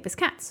just my neighbour's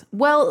cats.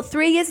 Well,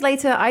 3 years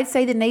later, I'd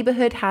say the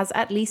neighbourhood has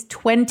at least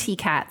 20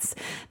 cats.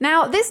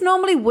 Now, this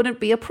normally wouldn't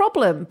be a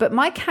problem, but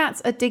my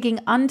cats are digging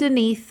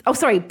underneath...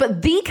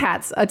 but the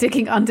cats are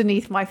digging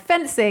underneath my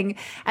fencing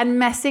and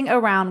messing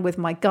around with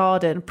my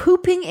garden,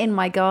 pooping in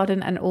my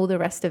garden and all the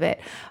rest of it.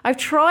 I've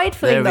tried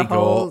filling the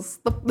holes.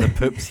 The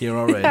poop's here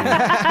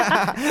already.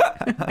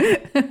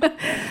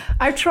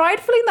 I've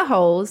tried filling the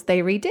holes, they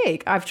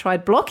redig. I've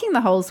tried blocking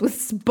the holes with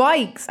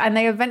spikes, and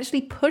they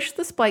eventually push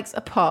the spikes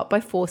apart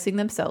by forcing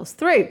themselves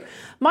through.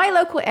 My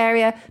local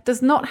area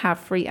does not have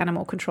free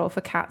animal control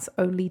for cats,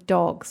 only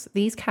dogs.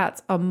 These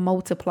cats are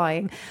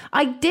multiplying.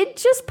 I did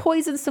just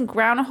poison some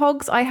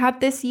groundhogs I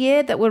had this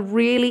year that were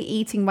really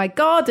eating my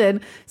garden,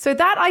 so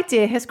that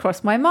idea has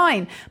crossed my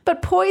mind.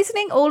 But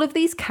poisoning all of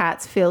these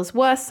cats feels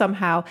worse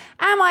somehow.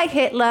 Am I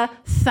Hitler?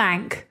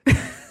 Thank.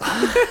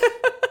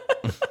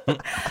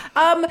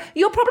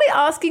 You're probably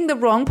asking the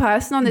wrong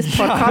person on this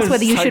podcast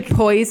whether you should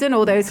poison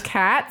all those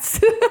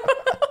cats.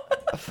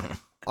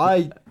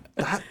 I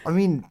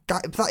mean,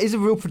 that is a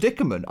real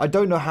predicament. I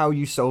don't know how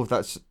you solve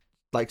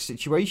that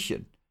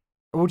situation.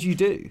 What do you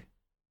do?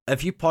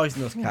 If you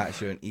poison those cats,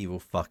 you're an evil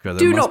fucker.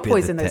 Do not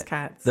poison those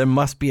cats. There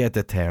must be a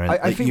deterrent.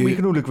 I think we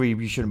can all agree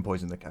you shouldn't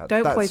poison the cats.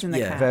 Don't poison the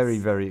cats. Very,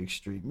 very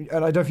extreme.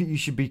 And I don't think you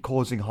should be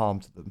causing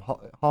harm to them.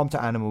 Harm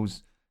to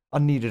animals.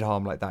 Unneeded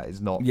harm like that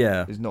is not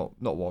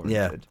warranted.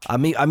 Yeah,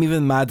 I'm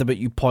even mad about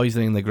you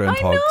poisoning the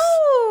groundhogs. I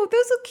know,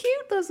 those are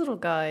cute, those little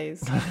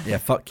guys. Yeah,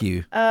 fuck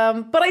you.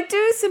 But I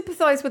do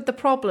sympathise with the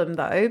problem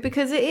though,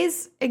 because it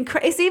is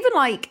it's even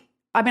like,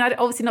 I mean,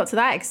 obviously not to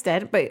that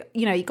extent, but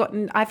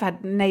I've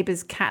had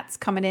neighbours' cats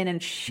coming in and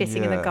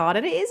shitting in the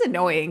garden. It is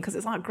annoying because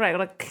it's not great. I've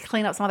got to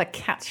clean up some other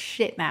cat's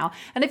shit now.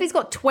 And if he's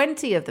got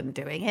 20 of them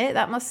doing it,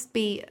 that must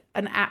be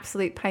an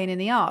absolute pain in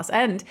the arse.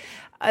 And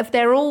if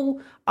they're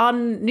all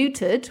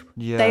unneutered,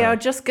 they are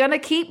just going to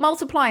keep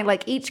multiplying.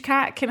 Like, each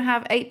cat can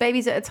have 8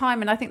 babies at a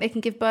time, and I think they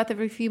can give birth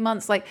every few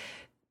months. Like,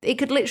 it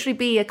could literally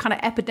be a kind of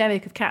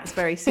epidemic of cats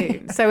very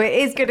soon. So it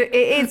is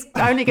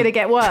only going to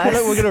get worse. Like,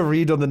 we're going to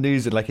read on the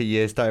news in like a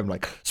year's time,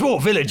 like, small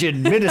village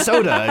in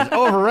Minnesota is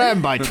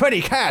overrun by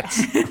 20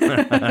 cats.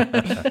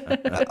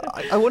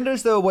 I wonder,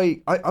 is there a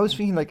way? I was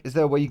thinking, like, is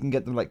there a way you can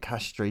get them like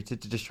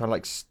castrated to just try and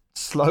like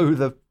slow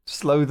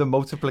the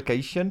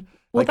multiplication?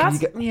 Well,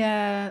 like,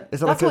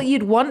 that's what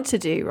you'd want to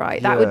do,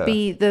 right? That would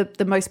be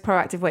the most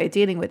proactive way of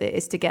dealing with it,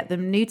 is to get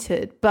them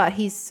neutered. But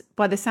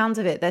by the sounds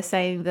of it, they're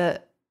saying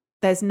that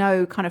there's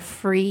no kind of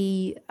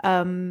free,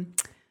 not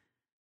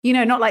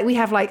like we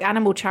have like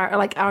animal charity,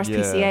 like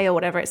RSPCA or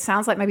whatever. It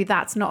sounds like maybe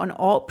that's not an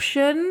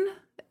option.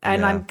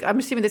 And I'm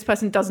assuming this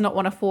person does not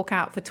want to fork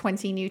out for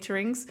 20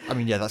 neuterings. I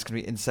mean, that's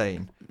going to be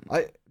insane.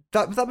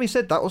 That being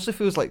said, that also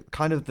feels like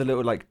kind of the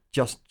little like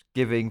just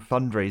giving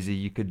fundraiser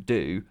you could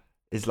do.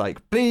 Is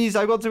like, please,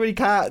 I've got too many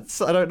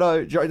cats. I don't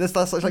know.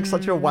 That's like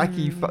such a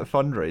wacky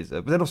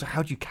fundraiser. But then also,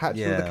 how do you catch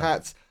all the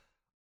cats?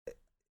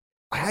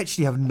 I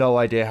actually have no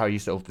idea how you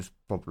solve this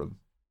problem.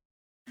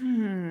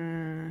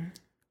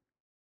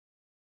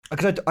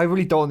 Because I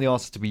really don't want the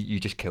answer to be you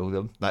just kill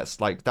them.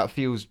 That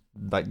feels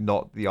like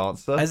not the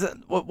answer. Is it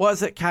what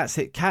is it? Cats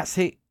hate. Cats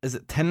hate. Is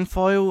it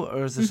tinfoil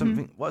or is there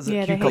something? What is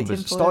it?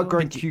 Cucumbers. Start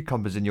growing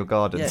cucumbers in your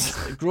gardens.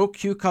 Yes, grow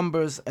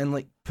cucumbers and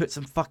like put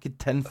some fucking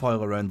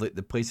tinfoil around like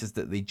the places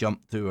that they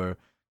jump to or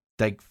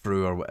dig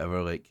through or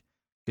whatever. Like,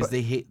 because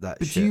they hate that.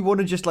 But shit. do you want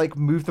to just like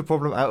move the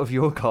problem out of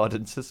your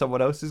garden to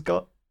someone else's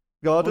garden?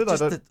 garden.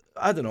 Well,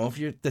 I don't know if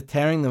you're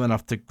deterring them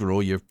enough to grow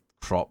your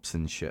crops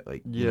and shit.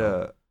 Like, you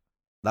know,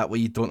 that way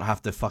you don't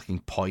have to fucking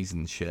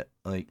poison shit.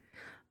 Like,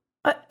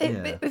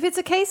 if it's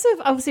a case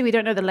of, obviously we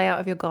don't know the layout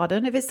of your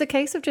garden, if it's the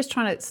case of just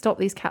trying to stop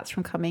these cats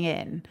from coming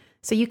in,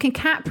 so you can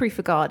cat proof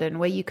a garden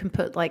where you can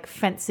put like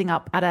fencing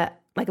up at a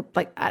like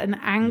at an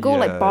angle,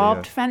 like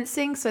barbed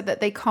fencing, so that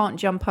they can't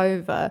jump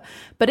over.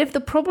 But if the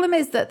problem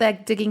is that they're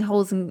digging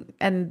holes and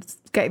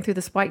getting through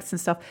the spikes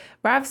and stuff,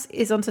 Ravs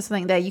is onto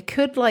something there. You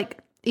could, like,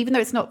 even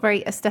though it's not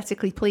very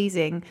aesthetically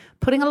pleasing,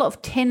 putting a lot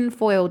of tin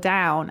foil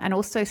down and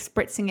also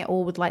spritzing it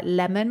all with like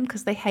lemon,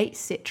 because they hate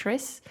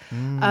citrus.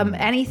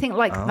 Anything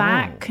like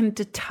that can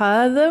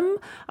deter them.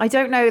 I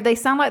don't know. They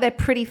sound like they're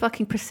pretty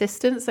fucking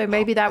persistent, so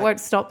maybe that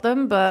won't stop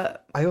them.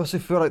 But I also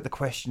feel like the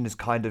question is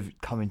kind of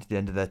coming to the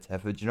end of their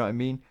tether. Do you know what I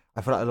mean?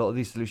 I feel like a lot of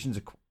these solutions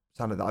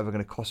sound like they're either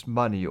going to cost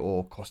money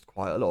or cost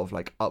quite a lot of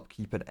like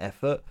upkeep and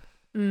effort.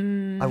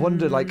 I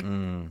wonder, like, I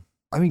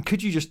mean,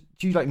 do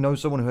you like know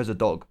someone who has a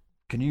dog?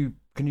 Can you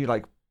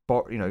like,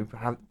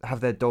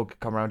 have their dog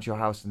come around to your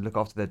house and look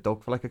after their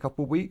dog for like a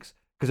couple of weeks?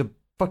 Because a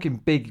fucking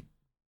big,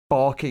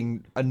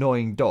 barking,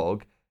 annoying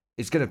dog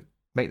is going to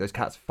make those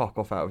cats fuck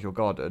off out of your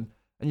garden.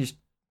 And you just,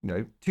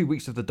 2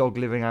 weeks of the dog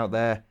living out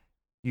there,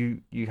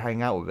 you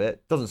hang out with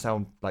it. Doesn't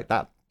sound like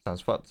that.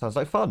 Sounds fun. Sounds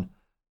like fun.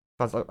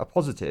 Sounds like a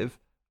positive,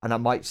 and that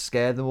might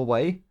scare them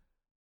away.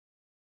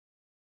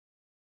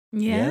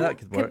 Yeah, that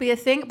could be a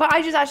thing. But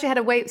I just actually had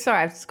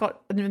I've just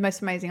got the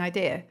most amazing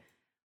idea.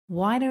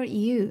 Why don't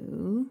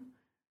you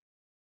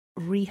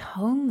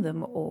rehome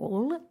them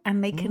all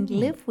and they can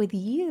live with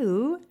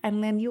you,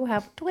 and then you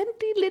have 20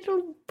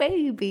 little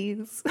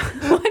babies?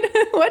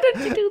 Why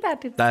don't you do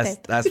that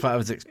instead? That's what I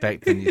was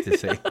expecting you to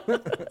say. 20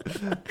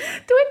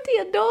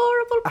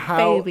 adorable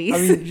babies. I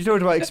mean, you're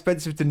talking about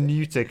expensive to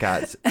neuter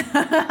cats.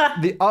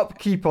 The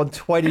upkeep on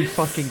 20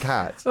 fucking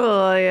cats.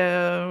 Oh,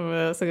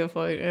 yeah, that's a good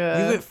point.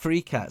 Yeah. You got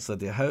 3 cats,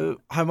 Lydia.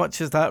 How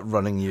much is that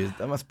running you?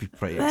 That must be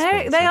pretty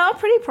expensive. They are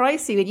pretty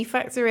pricey when you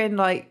factor in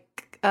like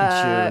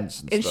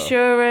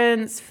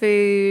insurance,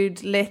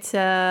 food,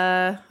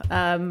 litter.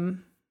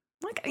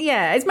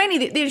 It's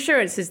mainly the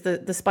insurance is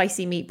the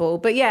spicy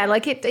meatball, but yeah,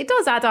 like it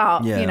does add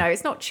up. Yeah.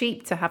 It's not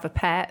cheap to have a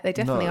pet. They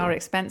definitely are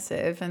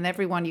expensive, and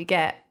every one you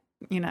get,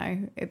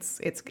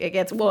 it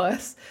gets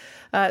worse.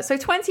 So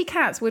 20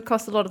 cats would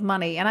cost a lot of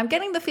money, and I'm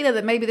getting the feeling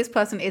that maybe this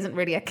person isn't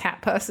really a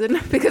cat person,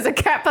 because a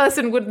cat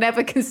person would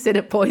never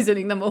consider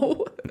poisoning them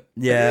all.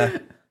 Yeah,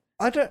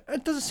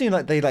 it doesn't seem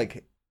like they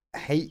like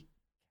hate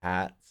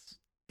cats.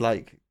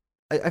 Like,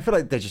 I feel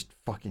like they're just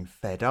fucking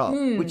fed up,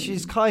 which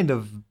is kind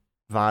of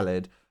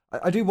valid.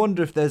 I do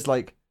wonder if there's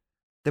like,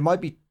 there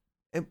might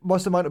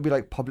not be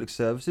like public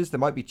services. There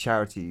might be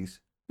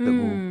charities that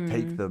will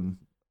take them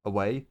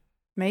away.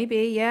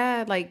 Maybe,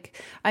 yeah.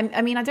 Like,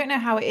 I mean, I don't know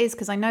how it is,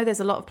 because I know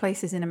there's a lot of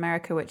places in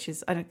America which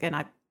is, I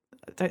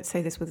don't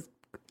say this with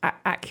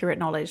accurate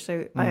knowledge,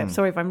 so I am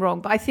sorry if I'm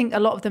wrong, but I think a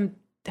lot of them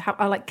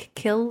are like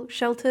kill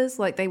shelters.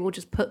 Like, they will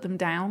just put them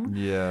down.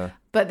 Yeah.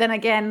 But then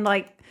again,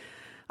 like,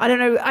 I don't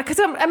know, because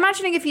I'm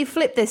imagining if you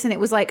flip this and it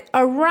was like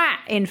a rat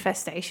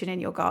infestation in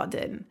your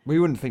garden. We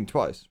wouldn't think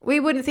twice. We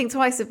wouldn't think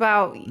twice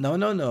about...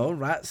 No.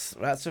 Rats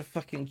are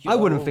fucking cute. I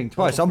wouldn't think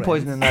twice. I'm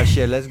poisoning that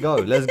shit. Let's go.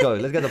 Let's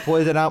get the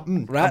poison out.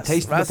 Rats, I'm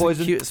tasting the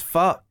poison. Are cute as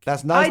fuck.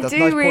 That's nice. I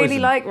do really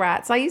like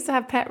rats. I used to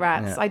have pet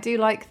rats. Yeah. I do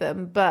like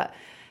them. But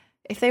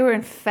if they were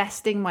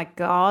infesting my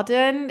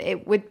garden,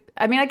 it would...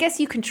 I mean, I guess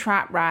you can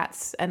trap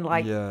rats and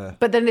like,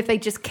 but then if they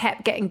just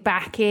kept getting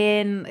back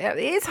in,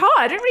 it's hard.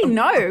 I don't really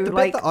know. The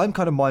bit that I'm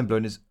kind of mind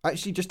blown is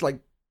actually just like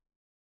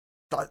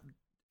that.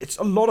 It's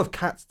a lot of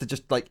cats to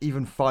just like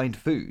even find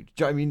food.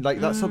 Do you know what I mean? Like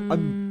that's. I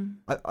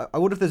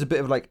wonder if there's a bit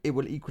of like it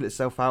will equal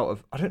itself out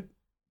of.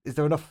 Is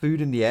there enough food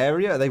in the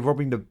area? Are they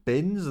robbing the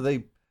bins? Are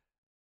they?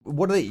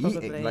 What are they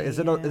eating? Like, is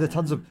there are there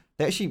tons of?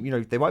 They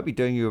actually, they might be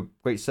doing you a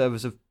great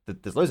service of.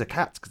 There's loads of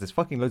cats because there's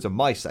fucking loads of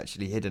mice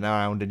actually hidden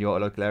around in your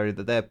local area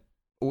that they're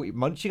all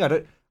munching. I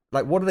don't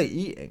like. What are they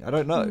eating? I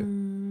don't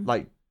know.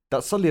 Like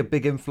that's suddenly a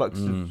big influx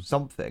of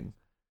something.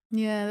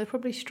 Yeah, they're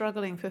probably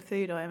struggling for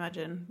food, I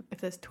imagine, if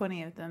there's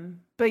 20 of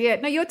them. But yeah,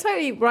 no, you're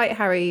totally right,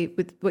 Harry,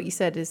 with what you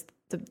said is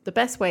the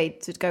best way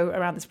to go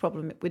around this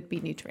problem would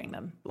be neutering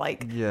them.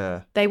 Like,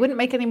 they wouldn't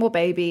make any more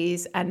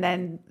babies, and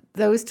then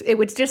it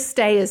would just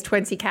stay as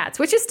 20 cats,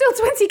 which is still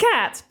 20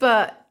 cats,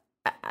 but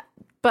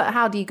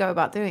how do you go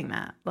about doing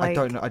that? Like, I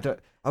don't know. I don't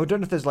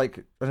know if there's like,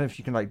 I don't know if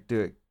you can like do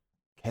it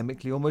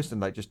chemically almost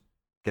and like just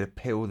get a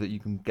pill that you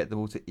can get them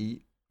all to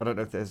eat. I don't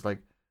know if there's like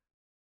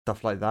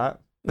stuff like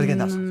that. But again,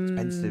 that's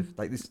expensive.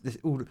 Like this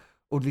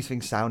all these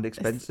things sound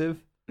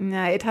expensive.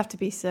 No, it'd have to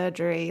be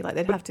surgery. Like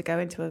they'd have to go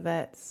into a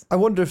vet's. I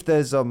wonder if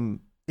there's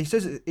he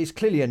says it's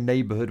clearly a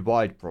neighborhood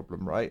wide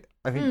problem, right?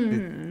 I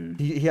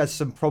think he has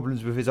some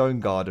problems with his own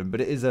garden,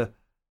 but it's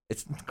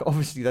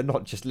obviously they're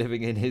not just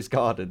living in his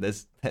garden.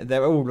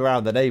 They're all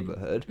around the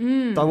neighborhood.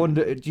 So I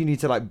wonder, do you need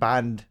to like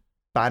band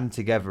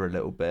together a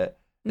little bit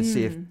and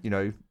see if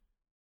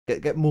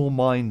get more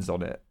minds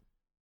on it?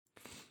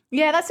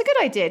 Yeah, that's a good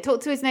idea.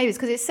 Talk to his neighbours,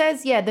 because it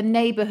says, the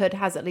neighbourhood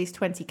has at least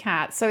 20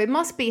 cats. So it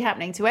must be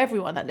happening to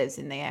everyone that lives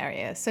in the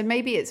area. So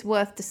maybe it's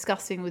worth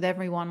discussing with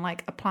everyone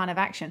like a plan of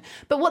action.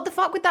 But what the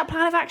fuck would that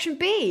plan of action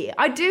be?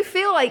 I do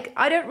feel like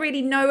I don't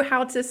really know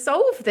how to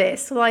solve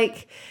this.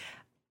 Like,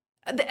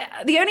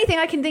 the only thing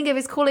I can think of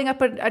is calling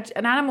up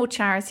an animal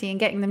charity and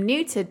getting them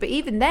neutered. But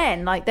even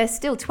then, like, there's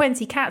still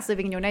 20 cats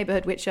living in your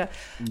neighborhood which are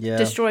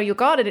destroying your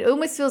garden. It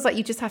almost feels like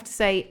you just have to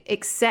say,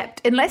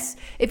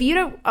 if you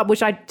don't,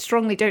 which I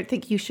strongly don't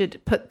think you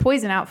should put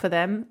poison out for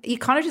them, you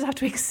kind of just have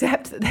to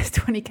accept that there's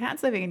 20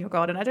 cats living in your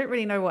garden. I don't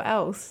really know what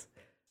else.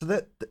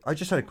 So I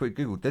just had a quick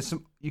Google.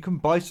 You can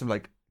buy some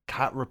like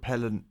cat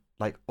repellent,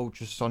 like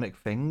ultrasonic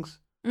things.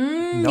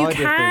 You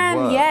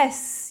can,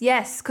 yes,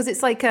 because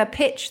it's like a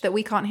pitch that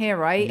we can't hear,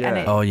 right? Yeah.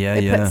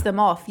 And it puts them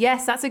off.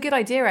 Yes, that's a good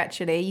idea,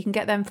 actually. You can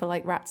get them for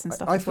like rats and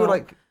stuff. I feel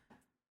like,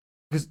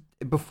 because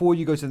before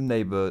you go to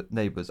the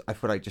neighbors, I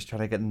feel like just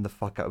trying to get them the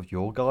fuck out of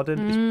your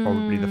garden is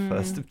probably the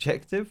first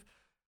objective.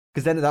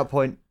 Because then at that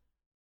point,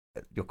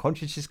 your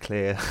conscience is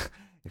clear.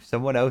 If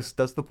someone else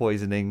does the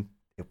poisoning,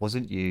 it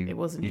wasn't you. It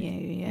wasn't you.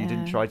 Yeah. You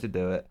didn't try to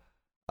do it.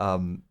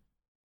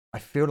 I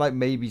feel like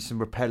maybe some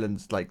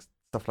repellents, like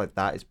stuff like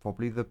that, is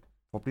probably the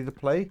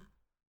play.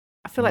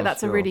 I feel like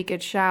that's a really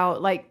good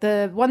shout. Like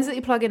the ones that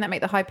you plug in that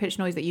make the high pitched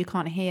noise that you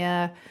can't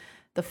hear,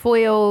 the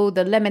foil,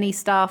 the lemony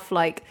stuff.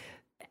 Like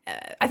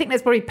I think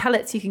there's probably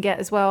pellets you can get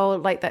as well,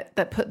 like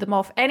that put them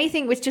off.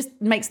 Anything which just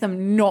makes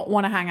them not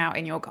want to hang out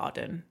in your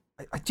garden.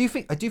 I do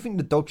think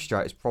the dog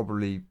strat is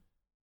probably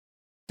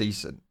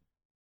decent.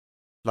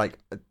 Like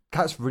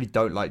cats really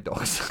don't like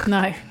dogs.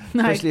 No.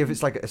 Especially if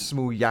it's like a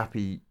small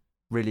yappy,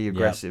 really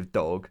aggressive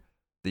dog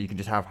that you can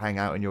just have hang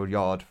out in your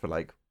yard for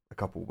like a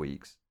couple of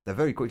weeks. They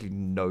very quickly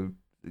know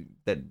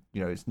that,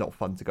 it's not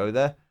fun to go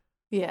there.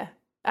 Yeah,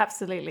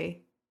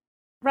 absolutely.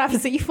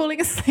 Ravs, are you falling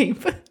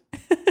asleep?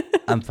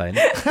 I'm fine.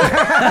 You haven't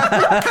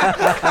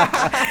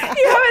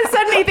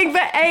said anything for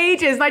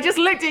ages, and I just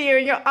looked at you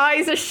and your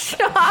eyes are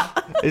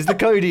shut. It's the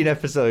codeine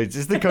episodes.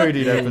 For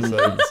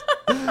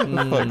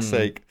fuck's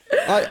sake.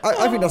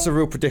 I think that's a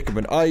real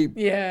predicament.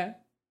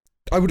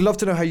 I would love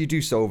to know how you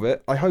do solve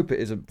it. I hope it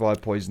isn't via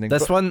poisoning.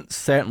 This one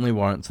certainly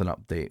warrants an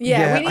update.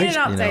 Yeah, we need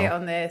an update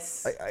on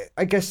this.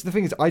 I guess the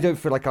thing is, I don't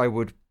feel like I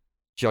would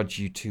judge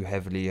you too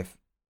heavily if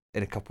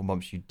in a couple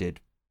months you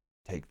did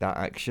take that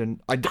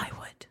action. I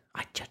would.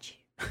 I'd judge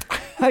you.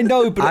 I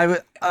know,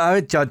 but I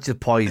would judge the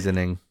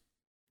poisoning.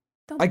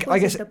 I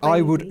guess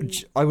I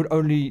would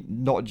only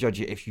not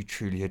judge it if you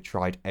truly had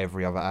tried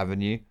every other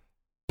avenue.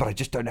 But I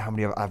just don't know how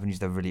many other avenues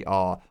there really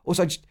are.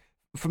 Also,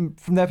 from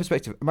their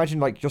perspective, imagine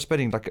like you're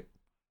spending like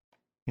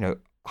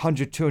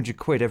 100, 200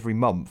 quid every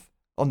month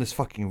on this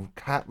fucking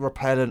cat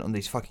repellent, on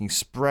these fucking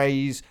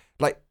sprays.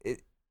 Like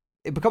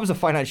it becomes a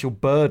financial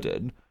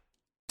burden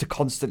to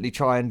constantly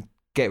try and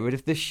get rid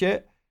of this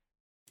shit,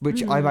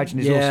 which I imagine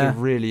is also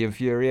really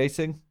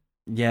infuriating.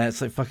 Yeah,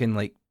 it's like fucking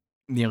like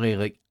nearly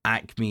like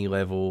Acme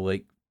level,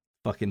 like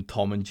fucking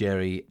Tom and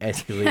Jerry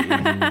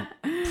escalating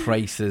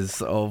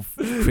prices of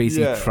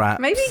crazy crap.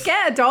 Maybe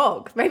get a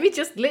dog. Maybe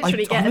just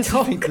literally get a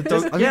dog. Think the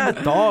dog.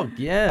 A dog.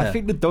 Yeah. I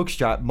think the dog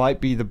strap might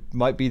be the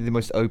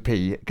most OP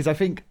because I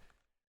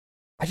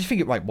just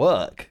think it might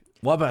work.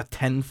 What about a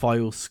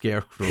tinfoil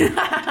scarecrow?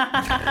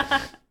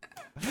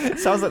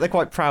 Sounds like they're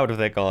quite proud of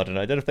their garden.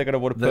 I don't know if they're going to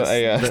want to put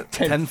a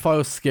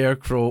tinfoil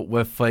scarecrow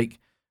with like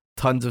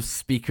tons of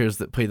speakers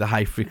that play the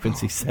high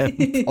frequency sound.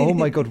 Oh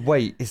my god,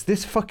 wait, is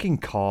this fucking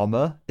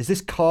karma? Is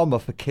this karma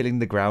for killing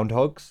the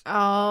groundhogs?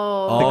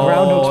 Oh. The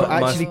groundhogs were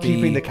actually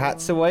keeping the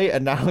cats away,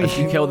 and now if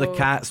you kill the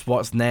cats,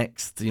 what's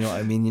next? You know what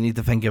I mean? You need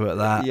to think about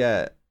that.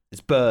 Yeah,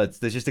 it's birds.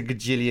 There's just a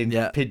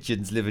gajillion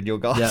pigeons live in your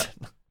garden. Yeah.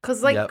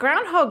 Because, like,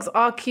 groundhogs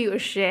are cute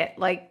as shit.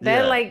 Like,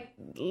 they're like,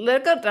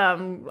 look at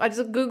them. I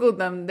just Googled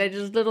them. They're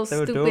just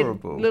stupid,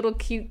 adorable. little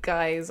cute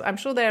guys. I'm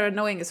sure they're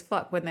annoying as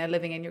fuck when they're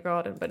living in your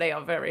garden, but they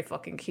are very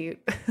fucking cute.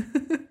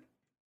 Isn't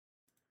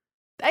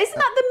that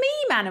the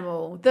meme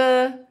animal?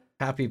 The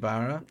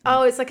capybara?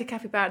 Oh, it's like a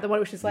capybara. The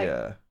one which is like...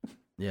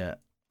 Yeah.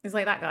 It's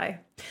like that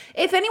guy.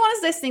 If anyone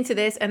is listening to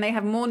this and they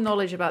have more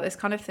knowledge about this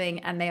kind of thing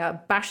and they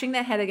are bashing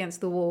their head against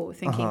the wall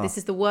thinking this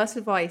is the worst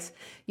advice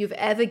you've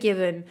ever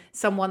given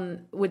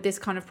someone with this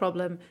kind of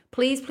problem,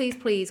 please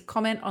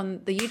comment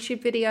on the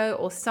YouTube video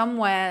or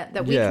somewhere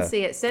that we can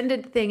see it. Send a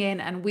thing in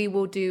and we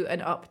will do an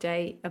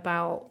update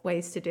about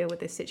ways to deal with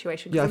this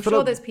situation. I'm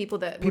sure there's people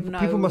that would know.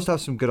 People must have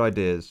some good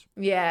ideas.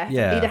 Yeah.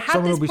 Either have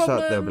someone this will be problem.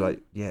 sat there and be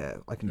like, yeah,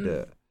 I can do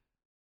it.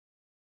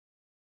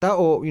 That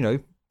or,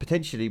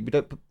 potentially,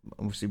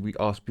 we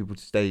ask people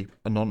to stay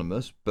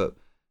anonymous, but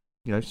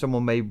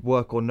someone may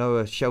work or know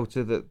a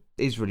shelter that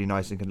is really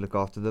nice and can look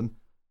after them,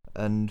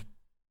 and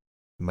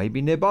maybe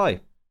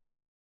nearby.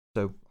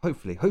 So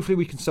hopefully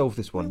we can solve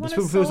this one. This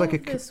feels like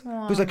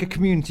a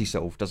community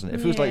solve, doesn't it?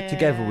 It feels like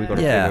together we got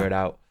to figure it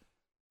out.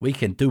 We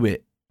can do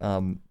it.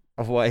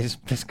 Otherwise,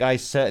 this guy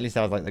certainly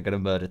sounds like they're going to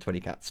murder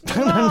 20 cats.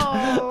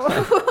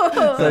 No.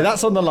 So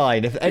that's on the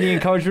line. If any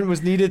encouragement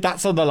was needed,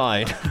 that's on the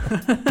line.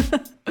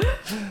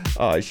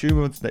 All right, should we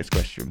move on to the next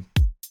question?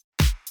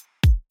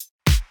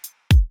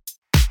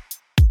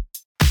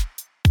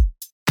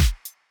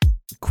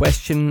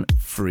 Question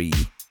 3.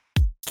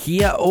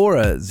 Kia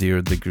ora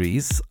 0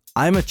 degrees.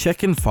 I'm a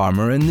chicken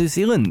farmer in New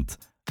Zealand.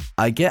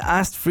 I get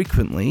asked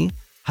frequently,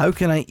 how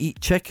can I eat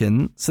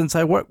chicken since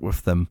I work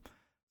with them?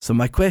 So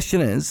my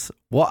question is,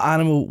 what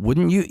animal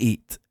wouldn't you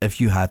eat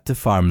if you had to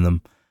farm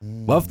them?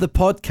 Love the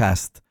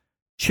podcast.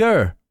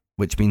 Sure,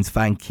 which means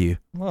thank you.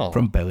 Well,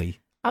 From Billy.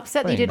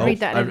 Upset that you didn't read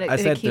that in I a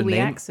said the Kiwi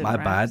name, accent. my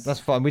Raz. bad. that's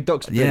fine. We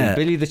doxed Billy. Yeah.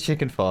 Billy the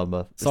chicken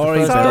farmer. It's the Sorry,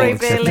 first Sorry, dog.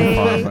 chicken Billy.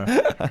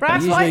 farmer.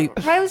 Raz, Usually-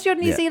 where's your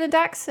New Yeah. Zealand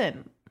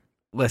accent?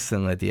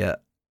 Listen, Lydia,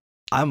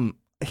 I'm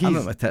at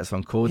He's- my tits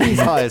on Cody. He's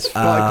high as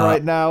fuck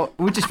right now.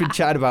 We've just been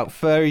chatting about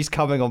furries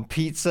coming on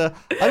pizza.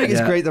 I think it's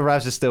Yeah. great that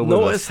Ravs is still with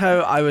Notice us. how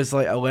I was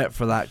like alert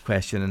for that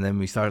question, and then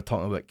we started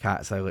talking about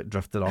cats. I like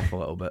drifted off a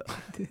little bit.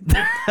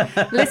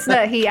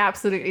 Listener, he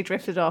absolutely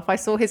drifted off. I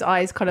saw his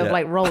eyes kind of Yeah.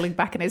 like rolling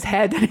back in his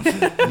head.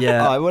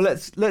 Yeah, All right, well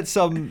let's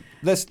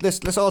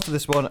answer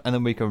this one and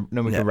then we can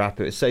Yeah. wrap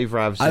it. Save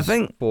Ravs. I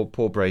think-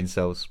 poor brain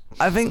cells.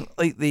 I think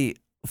like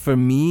for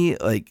me,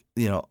 like,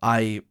 you know,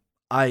 I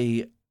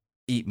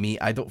eat meat.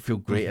 I don't feel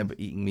great about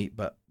eating meat,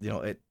 but you know,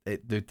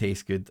 it do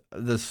taste good.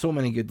 There's so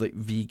many good like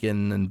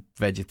vegan and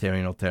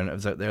vegetarian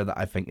alternatives out there that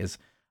I think is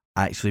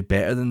actually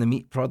better than the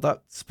meat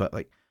products. But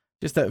like,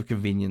 just out of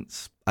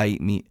convenience, I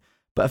eat meat.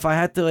 But if I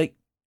had to like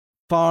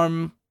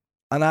farm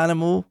an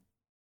animal,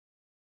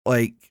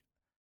 like,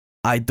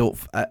 I don't.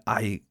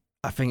 I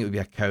think it would be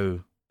a cow,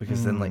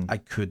 because then like I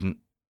couldn't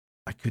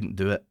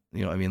do it.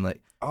 You know what I mean?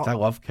 Like, 'cause I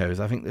love cows.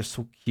 I think they're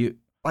so cute.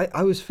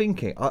 I was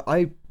thinking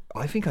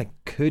I think I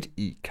could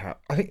eat cat.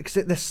 I think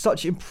because they're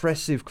such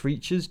impressive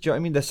creatures. Do you know what I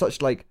mean? They're such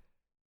like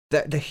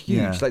they're huge.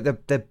 Yeah. Like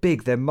they're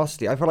big. They're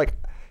muscly. I feel like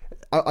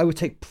I would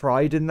take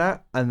pride in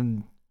that.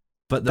 And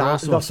But they're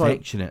also that's like-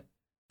 affectionate.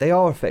 they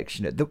are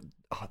affectionate.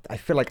 I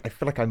feel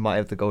like I might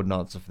have the golden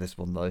answer for this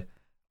one though.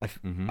 I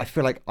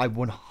feel like I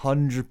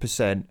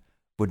 100%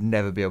 would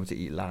never be able to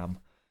eat lamb.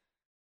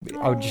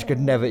 I would just could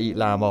never eat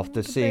lamb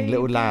after seeing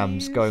little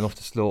lambs going off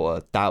to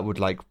slaughter. That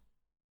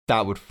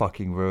would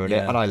fucking ruin it.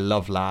 Yeah. And I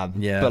love lamb.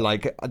 Yeah. But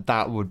like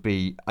that would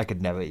be, I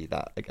could never eat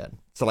that again.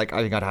 So like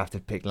I think I'd have to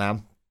pick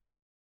lamb.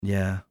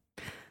 Yeah.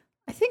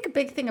 I think a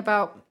big thing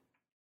about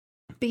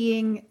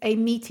being a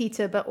meat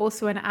eater but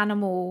also an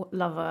animal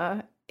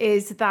lover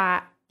is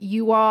that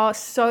you are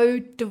so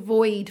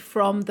devoid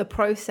from the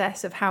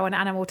process of how an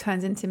animal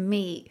turns into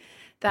meat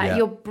that Yeah.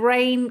 your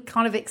brain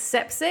kind of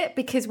accepts it,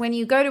 because when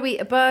you go to eat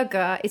a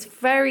burger, it's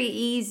very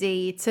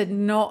easy to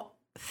not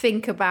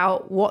think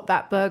about what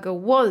that burger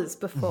was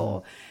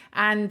before.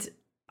 And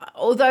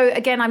although,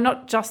 again, I'm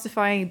not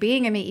justifying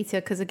being a meat eater,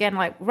 because again,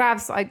 like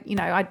Ravs,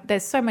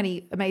 there's so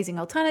many amazing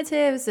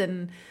alternatives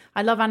and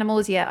I love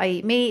animals, yet I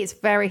eat meat. It's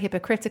very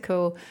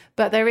hypocritical,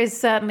 but there is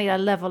certainly a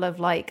level of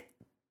like,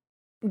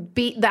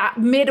 that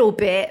middle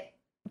bit,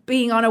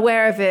 being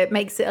unaware of it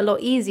makes it a lot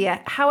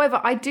easier.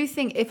 However, I do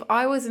think if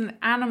I was an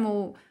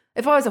animal,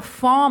 if I was a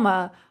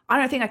farmer, I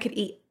don't think I could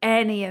eat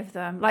any of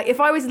them. Like if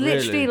I was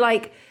literally Really?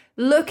 like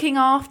looking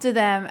after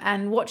them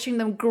and watching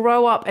them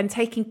grow up and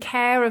taking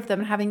care of them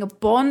and having a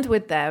bond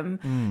with them,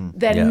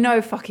 then Yeah.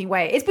 no fucking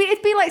way. It'd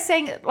be like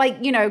saying, like,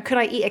 you know, could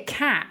I eat a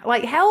cat?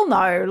 Like, hell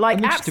no. Like,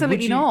 I'm interested, would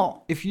absolutely you-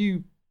 not. If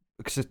you,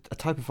 because a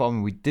type of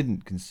farming we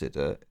didn't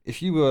consider,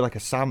 if you were like a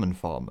salmon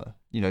farmer,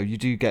 you know, you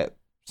do get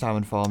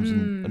salmon farms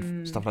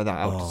and stuff like that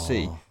out to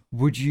sea.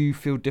 Would you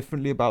feel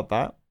differently about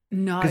that?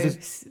 No,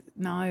 'Cause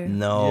no.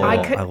 No,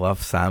 Yeah. I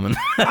love salmon.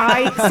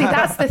 I see.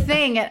 That's the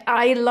thing.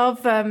 I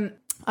love.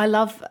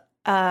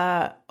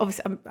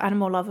 Obviously, I'm an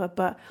animal lover,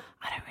 but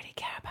I don't really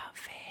care about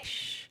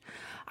fish.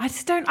 I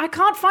just don't. I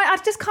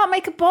just can't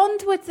make a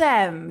bond with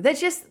them. They're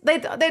just they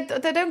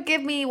don't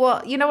give me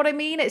what, you know what I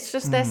mean. It's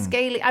just they're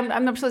scaly.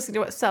 I'm supposed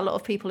to a lot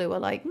of people who are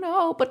like,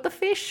 no, but the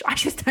fish. I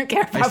just don't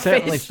care about I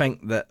certainly fish.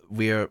 think that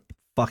we're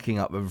fucking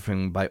up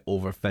everything by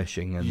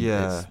overfishing, and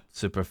Yeah. it's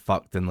super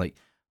fucked, and like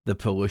the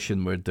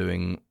pollution we're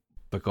doing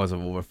because of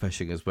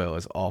overfishing as well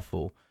is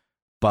awful.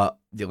 But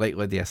like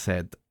Lydia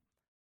said,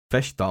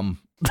 fish dumb.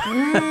 Do you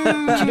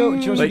know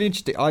what's Like- really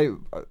interesting? I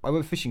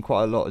went fishing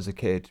quite a lot as a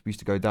kid. We used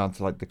to go down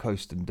to like the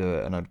coast and do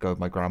it, and I'd go with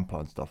my grandpa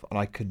and stuff. And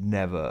I could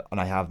never, and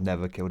I have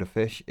never killed a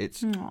fish.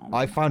 It's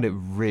I found it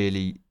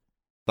really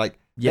like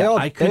Yeah,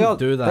 I couldn't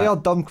do that. They are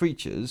dumb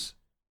creatures,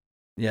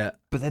 Yeah,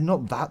 but they're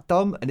not that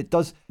dumb. And it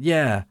does.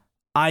 yeah,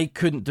 I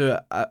couldn't do it.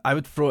 I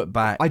would throw it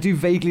back. I do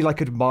vaguely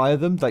like admire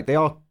them. Like they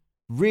are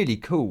really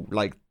cool.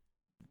 Like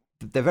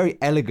they're very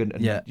elegant,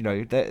 and Yeah. you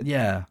know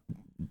yeah.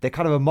 they're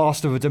kind of a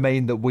master of a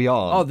domain that we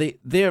are. Oh,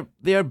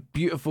 they're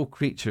beautiful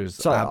creatures.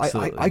 so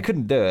Absolutely. I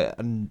couldn't do it,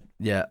 and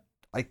Yeah.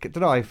 I don't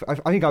know. I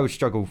think I would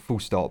struggle full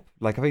stop.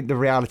 Like I think the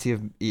reality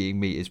of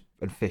eating meat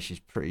and fish is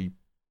pretty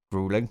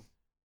grueling.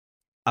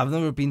 I've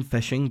never been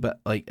fishing, but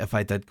like if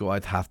I did go,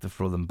 I'd have to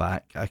throw them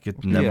back. I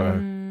could never,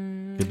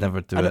 could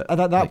never do And it. at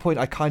that Like, point,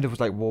 I kind of was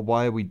like, well,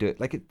 why are we doing?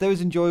 Like there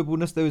was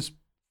enjoyableness, there was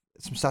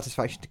some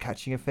satisfaction to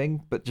catching a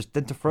thing, but just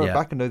then to throw it Yeah.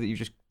 back and know that you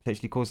just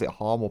potentially caused it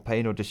harm or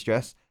pain or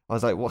distress. I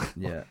was like, what?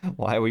 Yeah.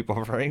 Why are we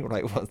bothering?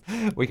 Like, what?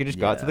 We can just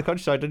go out to Yeah. the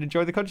countryside and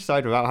enjoy the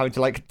countryside without having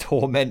to like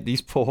torment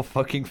these poor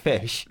fucking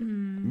fish.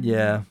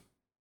 Yeah.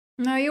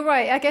 No, you're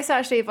right. I guess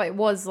actually, if it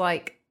was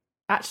like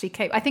actually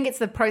came, I think it's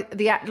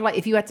like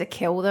if you had to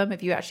kill them,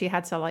 if you actually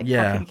had to like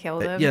fucking kill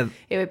them,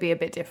 it would be a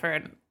bit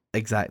different.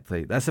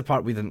 Exactly. That's the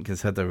part we didn't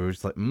consider. We were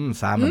just like,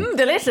 salmon.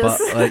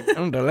 Delicious. But,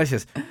 like,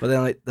 delicious. But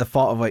then like the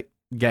thought of like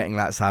getting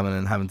that salmon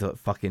and having to like,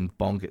 fucking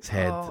bonk its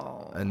head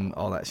and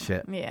all that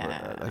shit.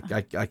 Yeah.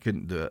 I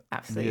couldn't do it.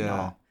 Absolutely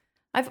not.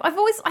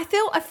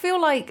 I feel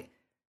like,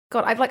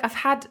 God, I've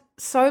had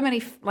so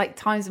many like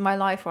times in my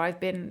life where I've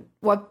been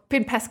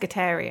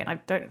pescatarian. I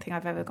don't think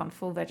I've ever gone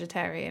full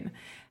vegetarian.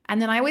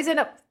 And then I always end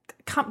up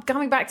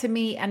coming back to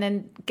meat and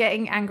then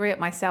getting angry at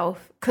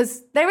myself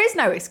because there is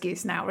no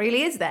excuse now,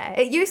 really, is there?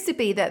 It used to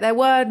be that there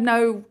were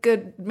no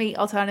good meat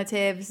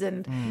alternatives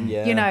and,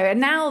 and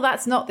now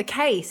that's not the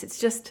case. It's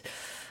just,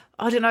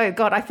 I don't know,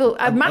 God, I feel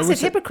a massive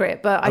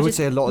hypocrite, but I would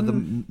say a lot of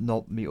the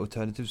not meat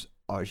alternatives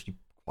are actually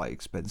quite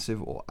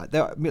expensive, or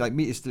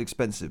meat is still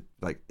expensive.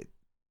 Like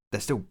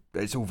it's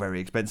all very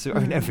expensive.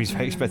 I mean, everything's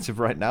very expensive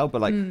right now,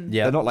 but like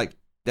they're not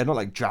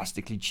like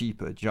drastically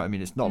cheaper. Do you know what I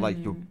mean? It's not like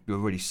you're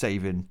really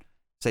saving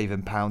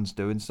pounds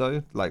doing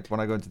so. Like when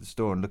I go into the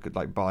store and look at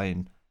like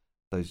buying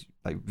those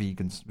like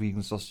vegan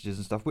sausages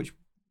and stuff, which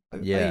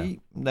I eat,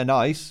 they're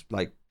nice,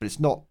 like, but it's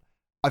not.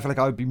 I feel like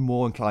I would be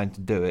more inclined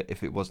to do it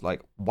if it was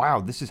like,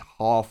 wow, this is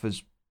half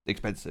as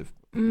expensive.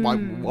 Why?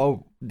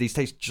 Well, these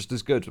taste just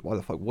as good. Why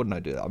the fuck wouldn't I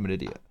do that? I'm an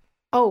idiot.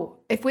 Oh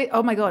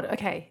my God.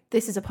 Okay,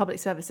 this is a public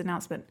service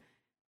announcement.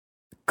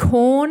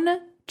 Corn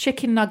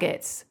chicken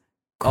nuggets.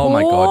 Oh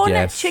my God,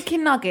 yes.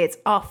 Chicken nuggets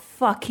are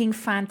fucking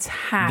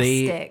fantastic.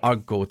 They are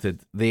goated.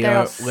 They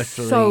are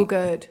literally so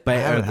good. I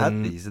Better haven't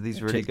than had these. Are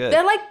these really good?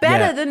 They're like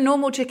better than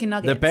normal chicken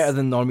nuggets. They're better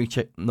than normal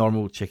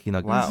chicken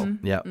nuggets. Wow.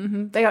 Yeah.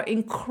 They are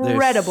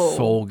incredible. They're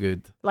so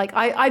good. Like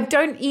I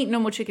don't eat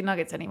normal chicken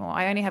nuggets anymore.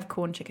 I only have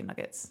corn chicken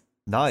nuggets.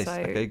 Nice. So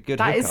okay, good.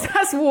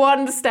 That's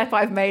one step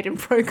I've made in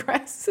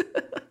progress.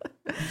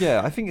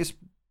 Yeah, I think it's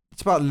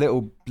about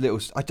little.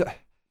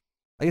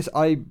 I guess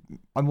I'm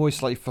always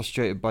slightly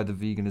frustrated by the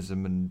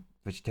veganism and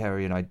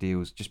vegetarian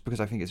ideals, just because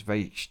I think it's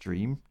very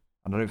extreme,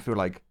 and I don't feel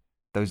like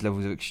those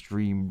levels of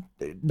extreme.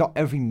 Not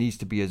everything needs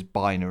to be as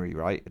binary,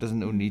 right? It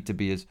doesn't all need to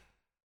be as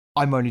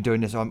I'm only doing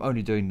this or I'm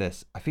only doing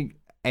this. I think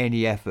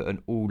any effort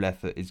and all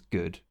effort is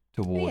good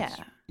towards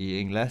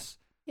eating less.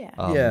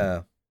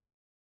 Yeah.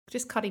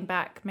 Just cutting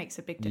back makes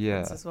a big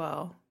difference as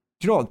well.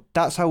 Do you know what?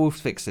 That's how we'll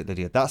fix it,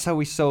 Lydia. That's how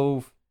we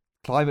solve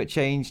climate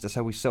change. That's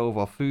how we solve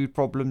our food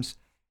problems.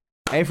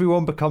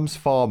 Everyone becomes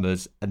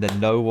farmers, and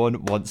then no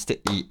one wants to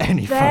eat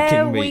any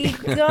fucking meat.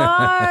 There we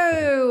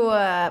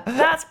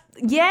go.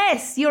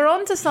 Yes, you're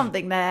onto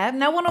something there.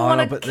 No one will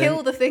want to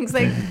kill the things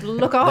they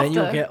look after. Then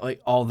you'll get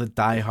like all the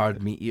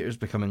diehard meat eaters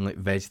becoming like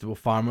vegetable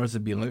farmers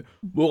and being like,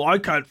 well, I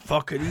can't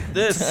fucking eat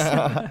this.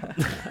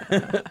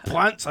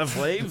 Plants have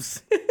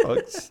lives.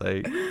 Fuck's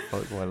sake.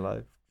 Fuck my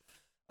life.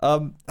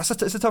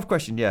 It's a tough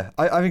question, yeah.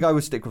 I think I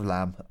would stick with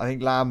lamb. I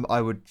think lamb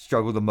I would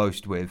struggle the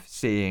most with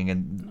seeing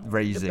and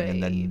raising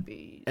and then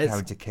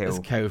having to kill. It's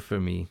cow for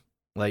me.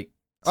 Like,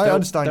 I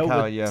understand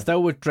cow, yeah.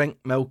 Still would drink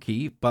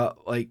milky,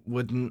 but like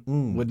wouldn't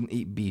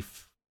eat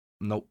beef.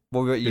 Nope.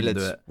 What about you,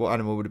 Liz? What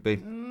animal would it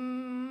be?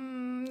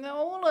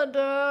 All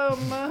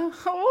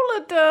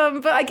of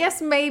them. But I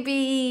guess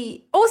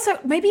maybe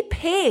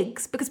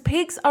pigs, because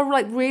pigs are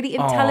like really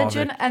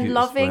intelligent and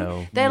loving.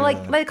 Well. They're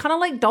kind of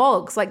like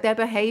dogs. Like their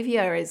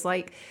behavior is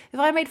like, if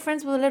I made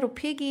friends with a little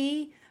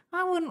piggy,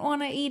 I wouldn't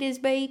want to eat his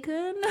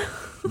bacon.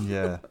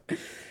 Yeah.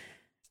 It's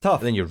tough.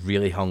 And then you're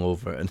really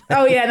hungover. And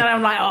oh yeah, and then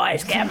I'm like,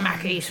 let's get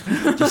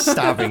Mackies. Just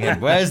stabbing him.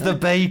 Where's the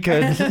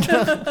bacon?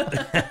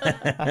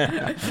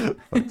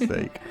 Fuck's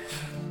sake.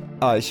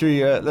 All right, should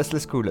we?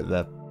 Let's call it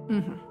there.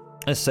 Mm-hmm.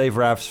 Let's save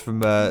Ravs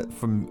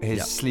from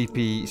his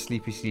sleepy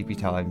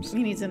times.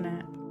 He needs a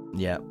nap.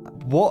 Yeah.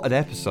 What an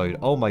episode!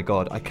 Oh my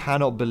God, I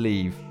cannot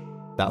believe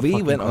that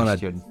we went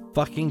question. On a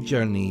fucking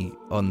journey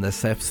on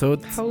this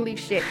episode. Holy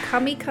shit!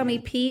 Cummy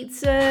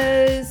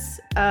pizzas.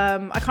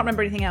 I can't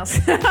remember anything else.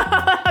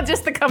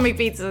 Just the cummy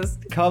pizzas.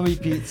 Cummy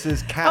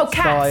pizzas. Cats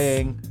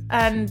dying.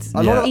 And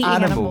a lot of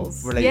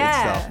animals related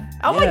stuff.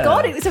 Oh my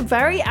God! It's a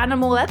very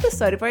animal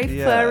episode. A very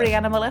furry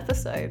animal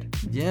episode.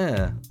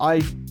 Yeah.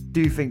 I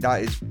do think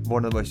that is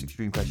one of the most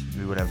extreme questions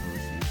we would ever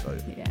receive. So,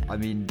 I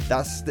mean,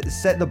 that's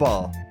set the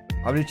bar.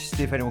 I'm interested to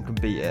see if anyone can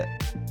beat it,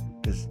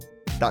 because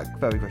that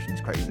furry question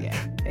is crazy. Yeah,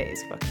 it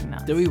is fucking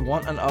nuts. Do we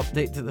want an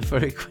update to the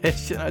furry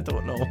question? I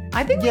don't know.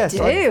 I think we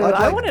do.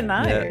 I want to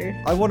know.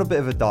 Yeah, I want a bit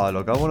of a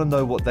dialogue. I want to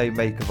know what they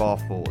make of our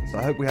thoughts.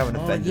 I hope we haven't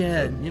offended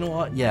them. You know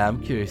what? Yeah, I'm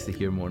curious to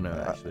hear more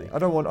now, actually. I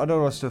don't want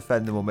us to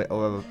offend them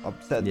or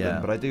upset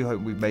them, but I do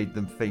hope we've made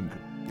them think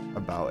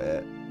about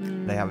it.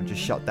 They haven't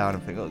just shut down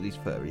and think, these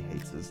furry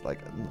haters. Like,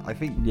 I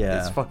think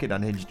it's fucking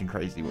unhinged and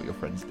crazy what your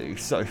friends do,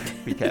 so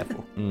be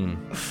careful.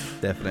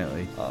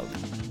 Definitely.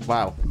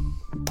 Wow.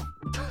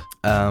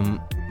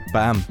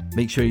 Bam.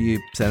 Make sure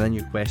you send in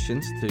your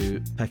questions to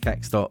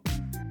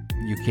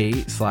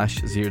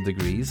pickaxe.uk/0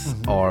 degrees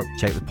or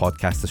check the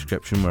podcast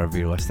description wherever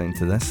you're listening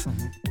to this.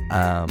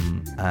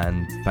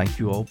 And thank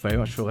you all very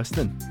much for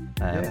listening.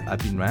 I've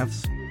been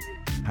Ravs,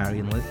 Harry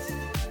and Liz.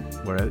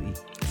 We're outie.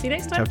 See you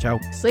next time. Ciao,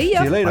 ciao. See ya.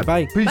 See you later.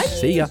 Bye-bye.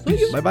 Peace. See ya.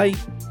 See ya.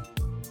 Bye-bye.